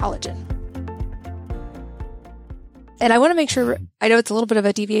collagen. And I want to make sure, I know it's a little bit of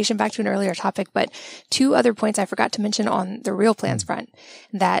a deviation back to an earlier topic, but 2 other points I forgot to mention on the Real Plans front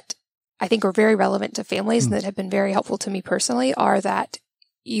that I think are very relevant to families and that have been very helpful to me personally are that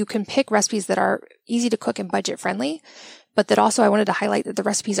you can pick recipes that are easy to cook and budget friendly, but that also I wanted to highlight that the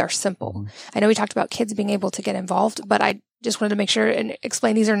recipes are simple. I know we talked about kids being able to get involved, but I just wanted to make sure and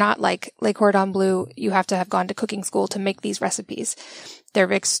explain these are not like Le Cordon Bleu. You have to have gone to cooking school to make these recipes.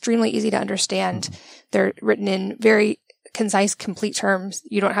 They're extremely easy to understand. They're written in very concise, complete terms.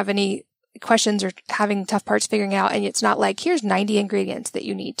 You don't have any questions or having tough parts figuring out. And it's not like, here's 90 ingredients that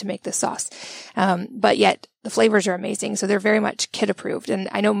you need to make this sauce. But yet the flavors are amazing. So they're very much kid approved. And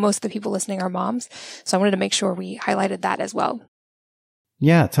I know most of the people listening are moms. So I wanted to make sure we highlighted that as well.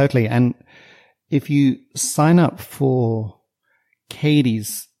 Yeah, totally. And if you sign up for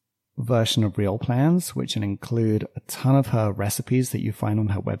Katie's version of Real Plans, which will include a ton of her recipes that you find on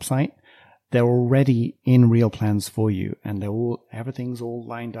her website, they're already in Real Plans for you, and everything's all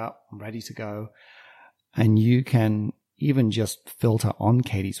lined up and ready to go. And you can even just filter on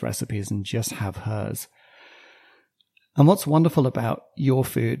Katie's recipes and just have hers. And what's wonderful about your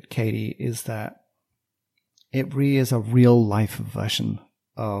food, Katie, is that it really is a real life version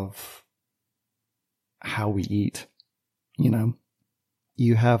of how we eat. You know,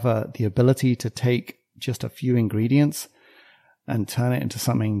 you have the ability to take just a few ingredients and turn it into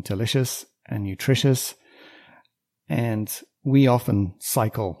something delicious and nutritious. And we often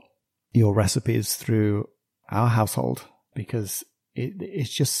cycle your recipes through our household because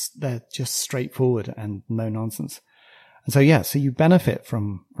they're just straightforward and no nonsense. And so, so you benefit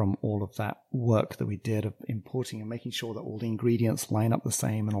from all of that work that we did of importing and making sure that all the ingredients line up the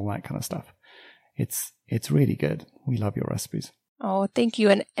same and all that kind of stuff. It's really good. We love your recipes. Oh, thank you.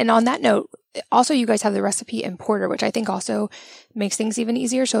 And on that note, also you guys have the recipe importer, which I think also makes things even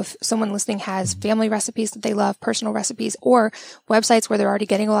easier. So if someone listening has family recipes that they love, personal recipes, or websites where they're already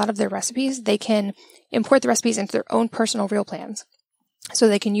getting a lot of their recipes, they can import the recipes into their own personal Real Plans. So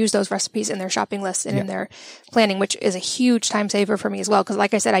they can use those recipes in their shopping lists and in their planning, which is a huge time saver for me as well. Because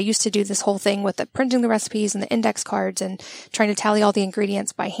like I said, I used to do this whole thing with the printing the recipes and the index cards and trying to tally all the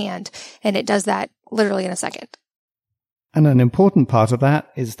ingredients by hand. And it does that literally in a second. And an important part of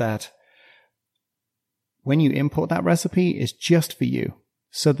that is that when you import that recipe, it's just for you.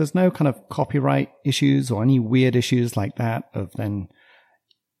 So there's no kind of copyright issues or any weird issues like that of then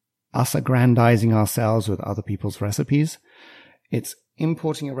us aggrandizing ourselves with other people's recipes. It's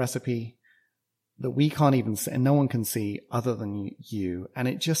importing a recipe that we can't even see and no one can see other than you. And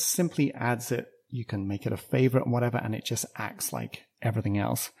it just simply adds it. You can make it a favorite and whatever, and it just acts like everything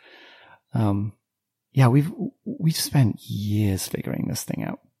else. We've spent years figuring this thing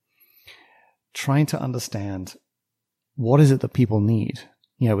out, trying to understand what is it that people need.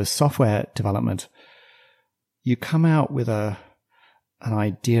 You know, with software development, you come out with an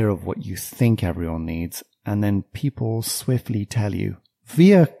idea of what you think everyone needs, and then people swiftly tell you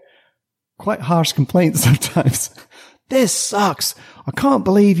via quite harsh complaints sometimes, this sucks. I can't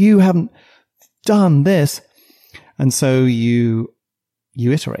believe you haven't done this. And so you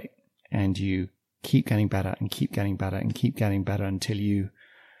iterate and you keep getting better and keep getting better and keep getting better until you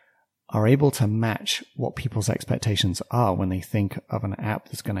are able to match what people's expectations are when they think of an app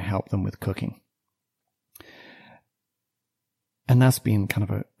that's going to help them with cooking. And that's been kind of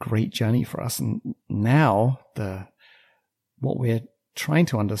a great journey for us. And now what we're trying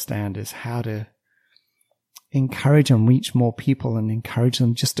to understand is how to encourage and reach more people and encourage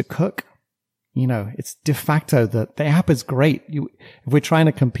them just to cook. You know, it's de facto that the app is great. If we're trying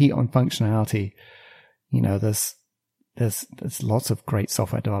to compete on functionality, you know, there's lots of great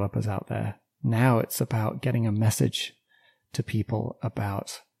software developers out there Now it's about getting a message to people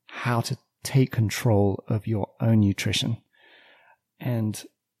about how to take control of your own nutrition and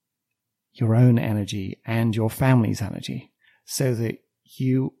your own energy and your family's energy so that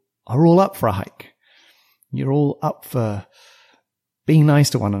you are all up for a hike. You're all up for being nice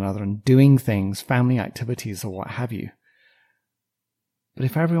to one another and doing things, family activities or what have you. But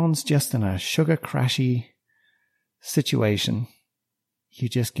if everyone's just in a sugar crashy situation, you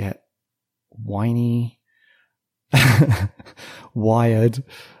just get whiny, wired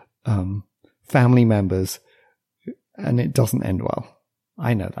family members, and it doesn't end well.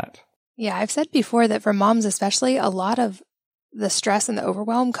 I know that. Yeah, I've said before that for moms especially, a lot of the stress and the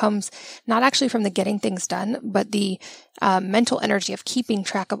overwhelm comes not actually from the getting things done, but the mental energy of keeping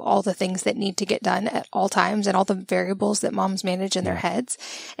track of all the things that need to get done at all times and all the variables that moms manage in their heads.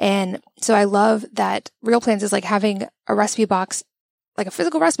 And so I love that Real Plans is like having a recipe box, like a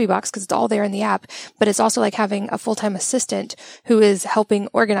physical recipe box, because it's all there in the app, but it's also like having a full-time assistant who is helping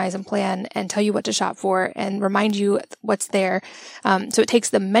organize and plan and tell you what to shop for and remind you what's there. So it takes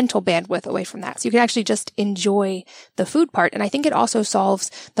the mental bandwidth away from that. So you can actually just enjoy the food part. And I think it also solves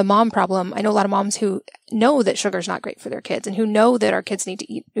the mom problem. I know a lot of moms who know that sugar is not great for their kids and who know that our kids need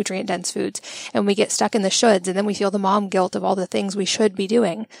to eat nutrient-dense foods. And we get stuck in the shoulds, and then we feel the mom guilt of all the things we should be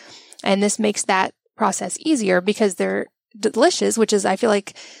doing. And this makes that process easier because they're delicious, which is, I feel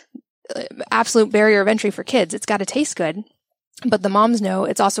like, absolute barrier of entry for kids. It's got to taste good, but the moms know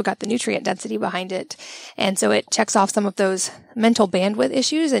it's also got the nutrient density behind it. And so it checks off some of those mental bandwidth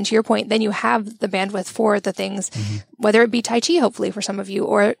issues. And to your point, then you have the bandwidth for the things, whether it be Tai Chi, hopefully for some of you,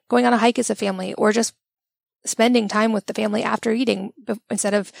 or going on a hike as a family, or just spending time with the family after eating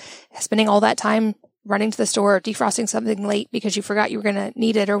instead of spending all that time running to the store or defrosting something late because you forgot you were going to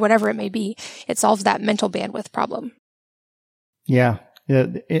need it or whatever it may be. It solves that mental bandwidth problem. Yeah.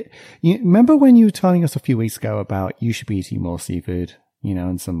 You remember when you were telling us a few weeks ago about you should be eating more seafood,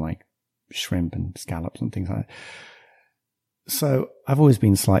 and some like shrimp and scallops and things like that. So I've always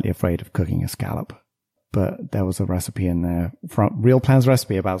been slightly afraid of cooking a scallop, but there was a recipe in there from Real Plans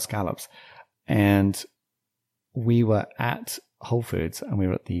recipe about scallops. And we were at Whole Foods and we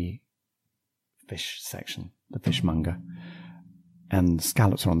were at the fish section, the fishmonger, and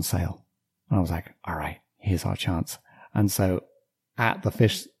scallops were on sale. And I was like, all right, here's our chance. And so at the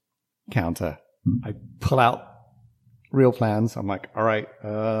fish counter, I pull out Real Plans. I'm like, all right,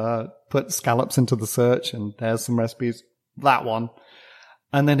 put scallops into the search and there's some recipes, that one.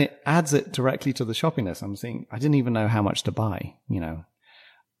 And then it adds it directly to the shopping list. I'm seeing, I didn't even know how much to buy,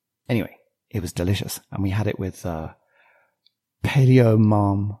 Anyway, it was delicious. And we had it with paleo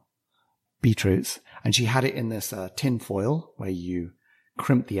mom beetroots. And she had it in this tin foil where you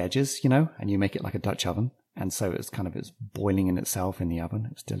crimp the edges, and you make it like a Dutch oven. And so it's boiling in itself in the oven.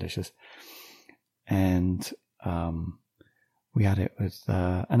 It was delicious. And we had it with,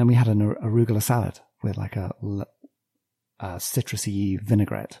 and then we had an arugula salad with like a citrusy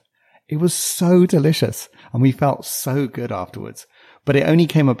vinaigrette. It was so delicious. And we felt so good afterwards. But it only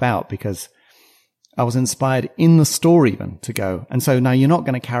came about because I was inspired in the store even to go. And so now you're not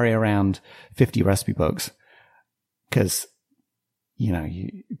going to carry around 50 recipe books because, you're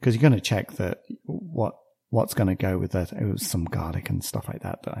going to check that what's going to go with that. It was some garlic and stuff like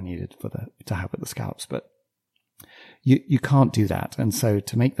that I needed to have with the scallops, but you can't do that. And so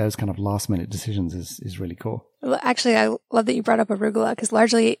to make those kind of last minute decisions is really cool. Well, actually, I love that you brought up arugula because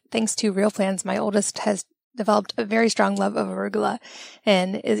largely thanks to Real Plans, my oldest has developed a very strong love of arugula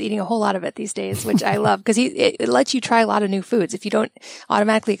and is eating a whole lot of it these days, which I love because it lets you try a lot of new foods. If you don't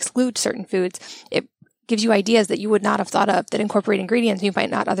automatically exclude certain foods, it gives you ideas that you would not have thought of that incorporate ingredients you might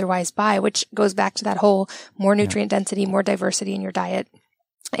not otherwise buy, which goes back to that whole more nutrient density, more diversity in your diet,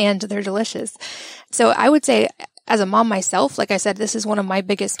 and they're delicious. So I would say as a mom myself, like I said, this is one of my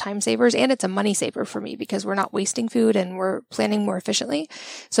biggest time savers and it's a money saver for me because we're not wasting food and we're planning more efficiently.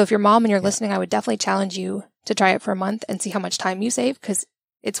 So if you're a mom and you're listening, I would definitely challenge you to try it for a month and see how much time you save because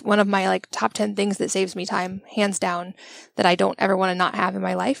it's one of my top 10 things that saves me time, hands down, that I don't ever want to not have in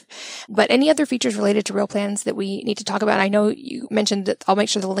my life. But any other features related to Real Plans that we need to talk about? I know you mentioned that I'll make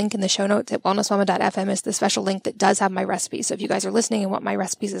sure the link in the show notes at wellnessmama.fm is the special link that does have my recipes. So if you guys are listening and want my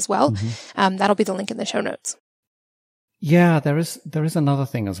recipes as well, that'll be the link in the show notes. Yeah, there is another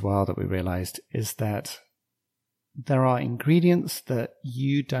thing as well that we realized is that there are ingredients that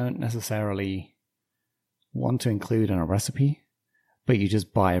you don't necessarily want to include in a recipe, but you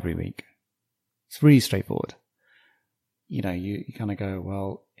just buy every week. It's really straightforward. You kind of go,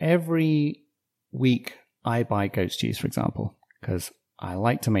 well, every week I buy goat's cheese, for example, because I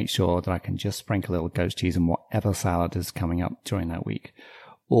like to make sure that I can just sprinkle a little goat's cheese in whatever salad is coming up during that week.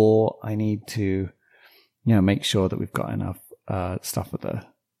 or I need to, make sure that we've got enough stuff for the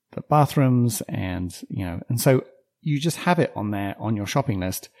bathrooms, and so you just have it on there on your shopping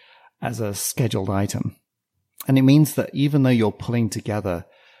list as a scheduled item. And it means that even though you're pulling together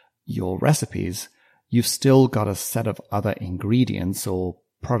your recipes, you've still got a set of other ingredients or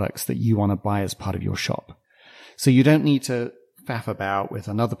products that you want to buy as part of your shop. So you don't need to faff about with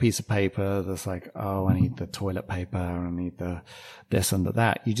another piece of paper that's like, oh, I need the toilet paper, I need the this and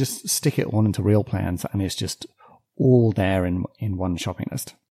that. You just stick it all into Real Plans, and it's just all there in one shopping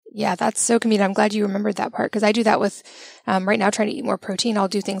list. Yeah, that's so convenient. I'm glad you remembered that part, because I do that with right now trying to eat more protein. I'll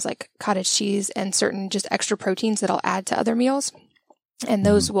do things like cottage cheese and certain just extra proteins that I'll add to other meals. And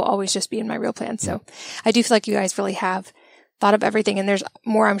those will always just be in my Real Plan. So I do feel like you guys really have thought of everything, and there's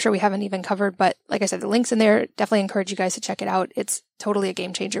more I'm sure we haven't even covered. But like I said, the link's in there. Definitely encourage you guys to check it out. It's totally a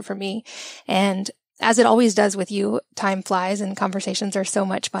game changer for me. And as it always does with you, time flies and conversations are so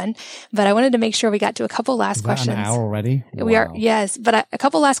much fun. But I wanted to make sure we got to a couple last questions. An hour already? We are, yes. But a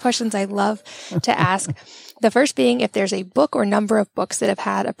couple last questions I love to ask. The first being if there's a book or number of books that have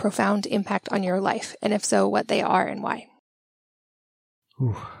had a profound impact on your life, and if so, what they are and why.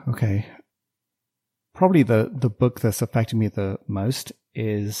 Ooh, okay. Probably the book that's affected me the most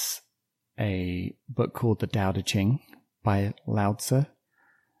is a book called The Tao Te Ching by Lao Tzu,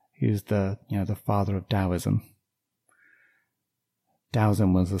 who's the father of Taoism.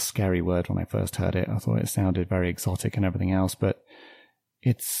 Taoism was a scary word when I first heard it. I thought it sounded very exotic and everything else, but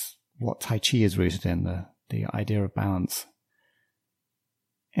it's what Tai Chi is rooted in, the idea of balance.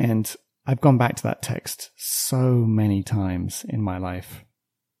 And I've gone back to that text so many times in my life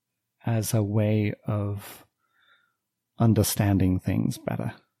as a way of understanding things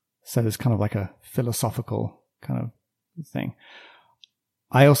better. So it's kind of like a philosophical kind of thing.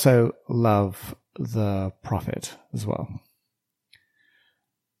 I also love The Prophet as well.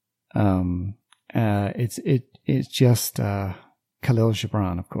 It's just Khalil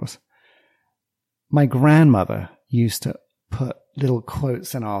Gibran, of course. My grandmother used to put little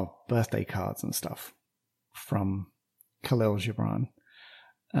quotes in our birthday cards and stuff from Khalil Gibran,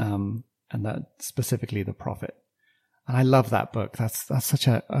 and that specifically The Prophet. And I love that book. That's such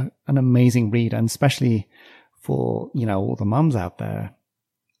an amazing read, and especially for all the mums out there.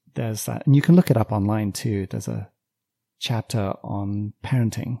 There's that, and you can look it up online too. There's a chapter on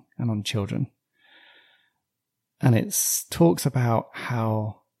parenting and on children. And it talks about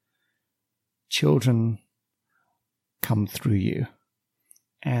how children come through you,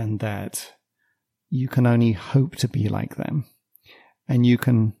 and that you can only hope to be like them. And you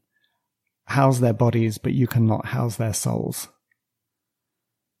can house their bodies, but you cannot house their souls.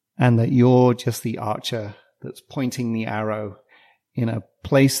 And that you're just the archer that's pointing the arrow in a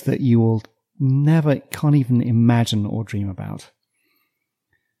place that you will can't even imagine or dream about.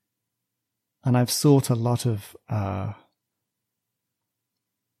 And I've sought a lot of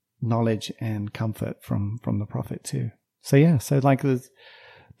knowledge and comfort from The Prophet too. So yeah, so like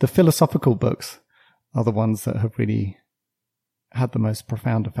the philosophical books are the ones that have really had the most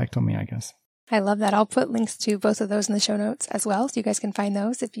profound effect on me, I guess. I love that. I'll put links to both of those in the show notes as well, so you guys can find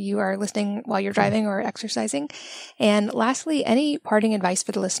those if you are listening while you're driving or exercising. And lastly, any parting advice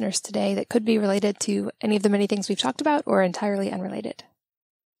for the listeners today that could be related to any of the many things we've talked about or entirely unrelated?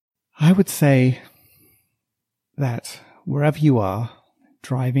 I would say that wherever you are,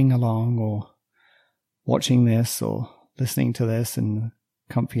 driving along or watching this or listening to this in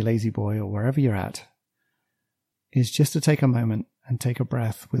Comfy Lazy Boy or wherever you're at, is just to take a moment and take a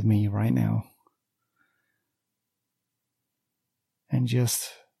breath with me right now. And just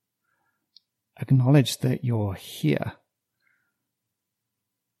acknowledge that you're here.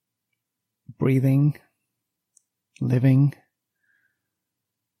 Breathing, living.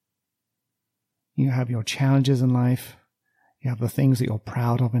 You have your challenges in life. You have the things that you're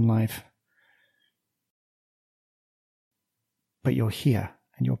proud of in life. But you're here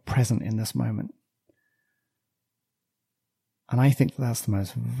and you're present in this moment. And I think that's the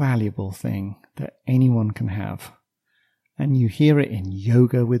most valuable thing that anyone can have. And you hear it in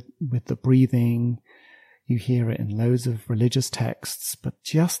yoga with the breathing. You hear it in loads of religious texts. But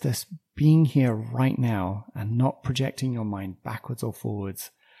just this being here right now and not projecting your mind backwards or forwards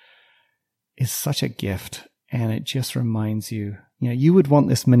is such a gift. And it just reminds you, you would want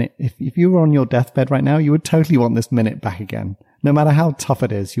this minute. If you were on your deathbed right now, you would totally want this minute back again. No matter how tough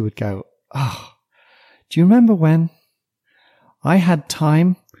it is, you would go, oh, do you remember when I had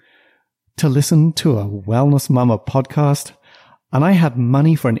time to listen to a Wellness Mama podcast and I had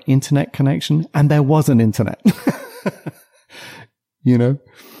money for an internet connection and there was an internet?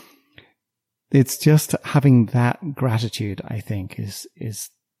 It's just having that gratitude, I think, is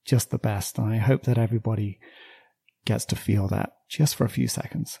just the best. And I hope that everybody gets to feel that just for a few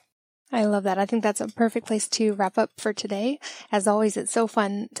seconds. I love that. I think that's a perfect place to wrap up for today. As always, it's so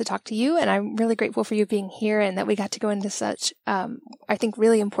fun to talk to you, and I'm really grateful for you being here and that we got to go into such, I think,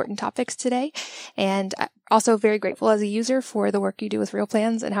 really important topics today. And also very grateful as a user for the work you do with Real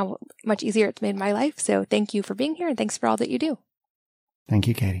Plans and how much easier it's made my life. So thank you for being here, and thanks for all that you do. Thank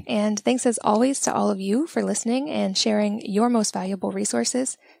you, Katie. And thanks as always to all of you for listening and sharing your most valuable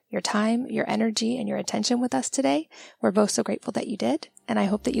resources, your time, your energy, and your attention with us today. We're both so grateful that you did, and I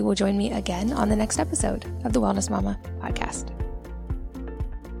hope that you will join me again on the next episode of the Wellness Mama podcast.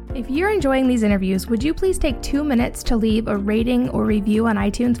 If you're enjoying these interviews, would you please take 2 minutes to leave a rating or review on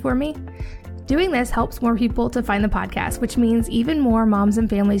iTunes for me? Doing this helps more people to find the podcast, which means even more moms and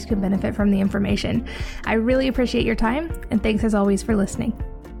families can benefit from the information. I really appreciate your time, and thanks as always for listening.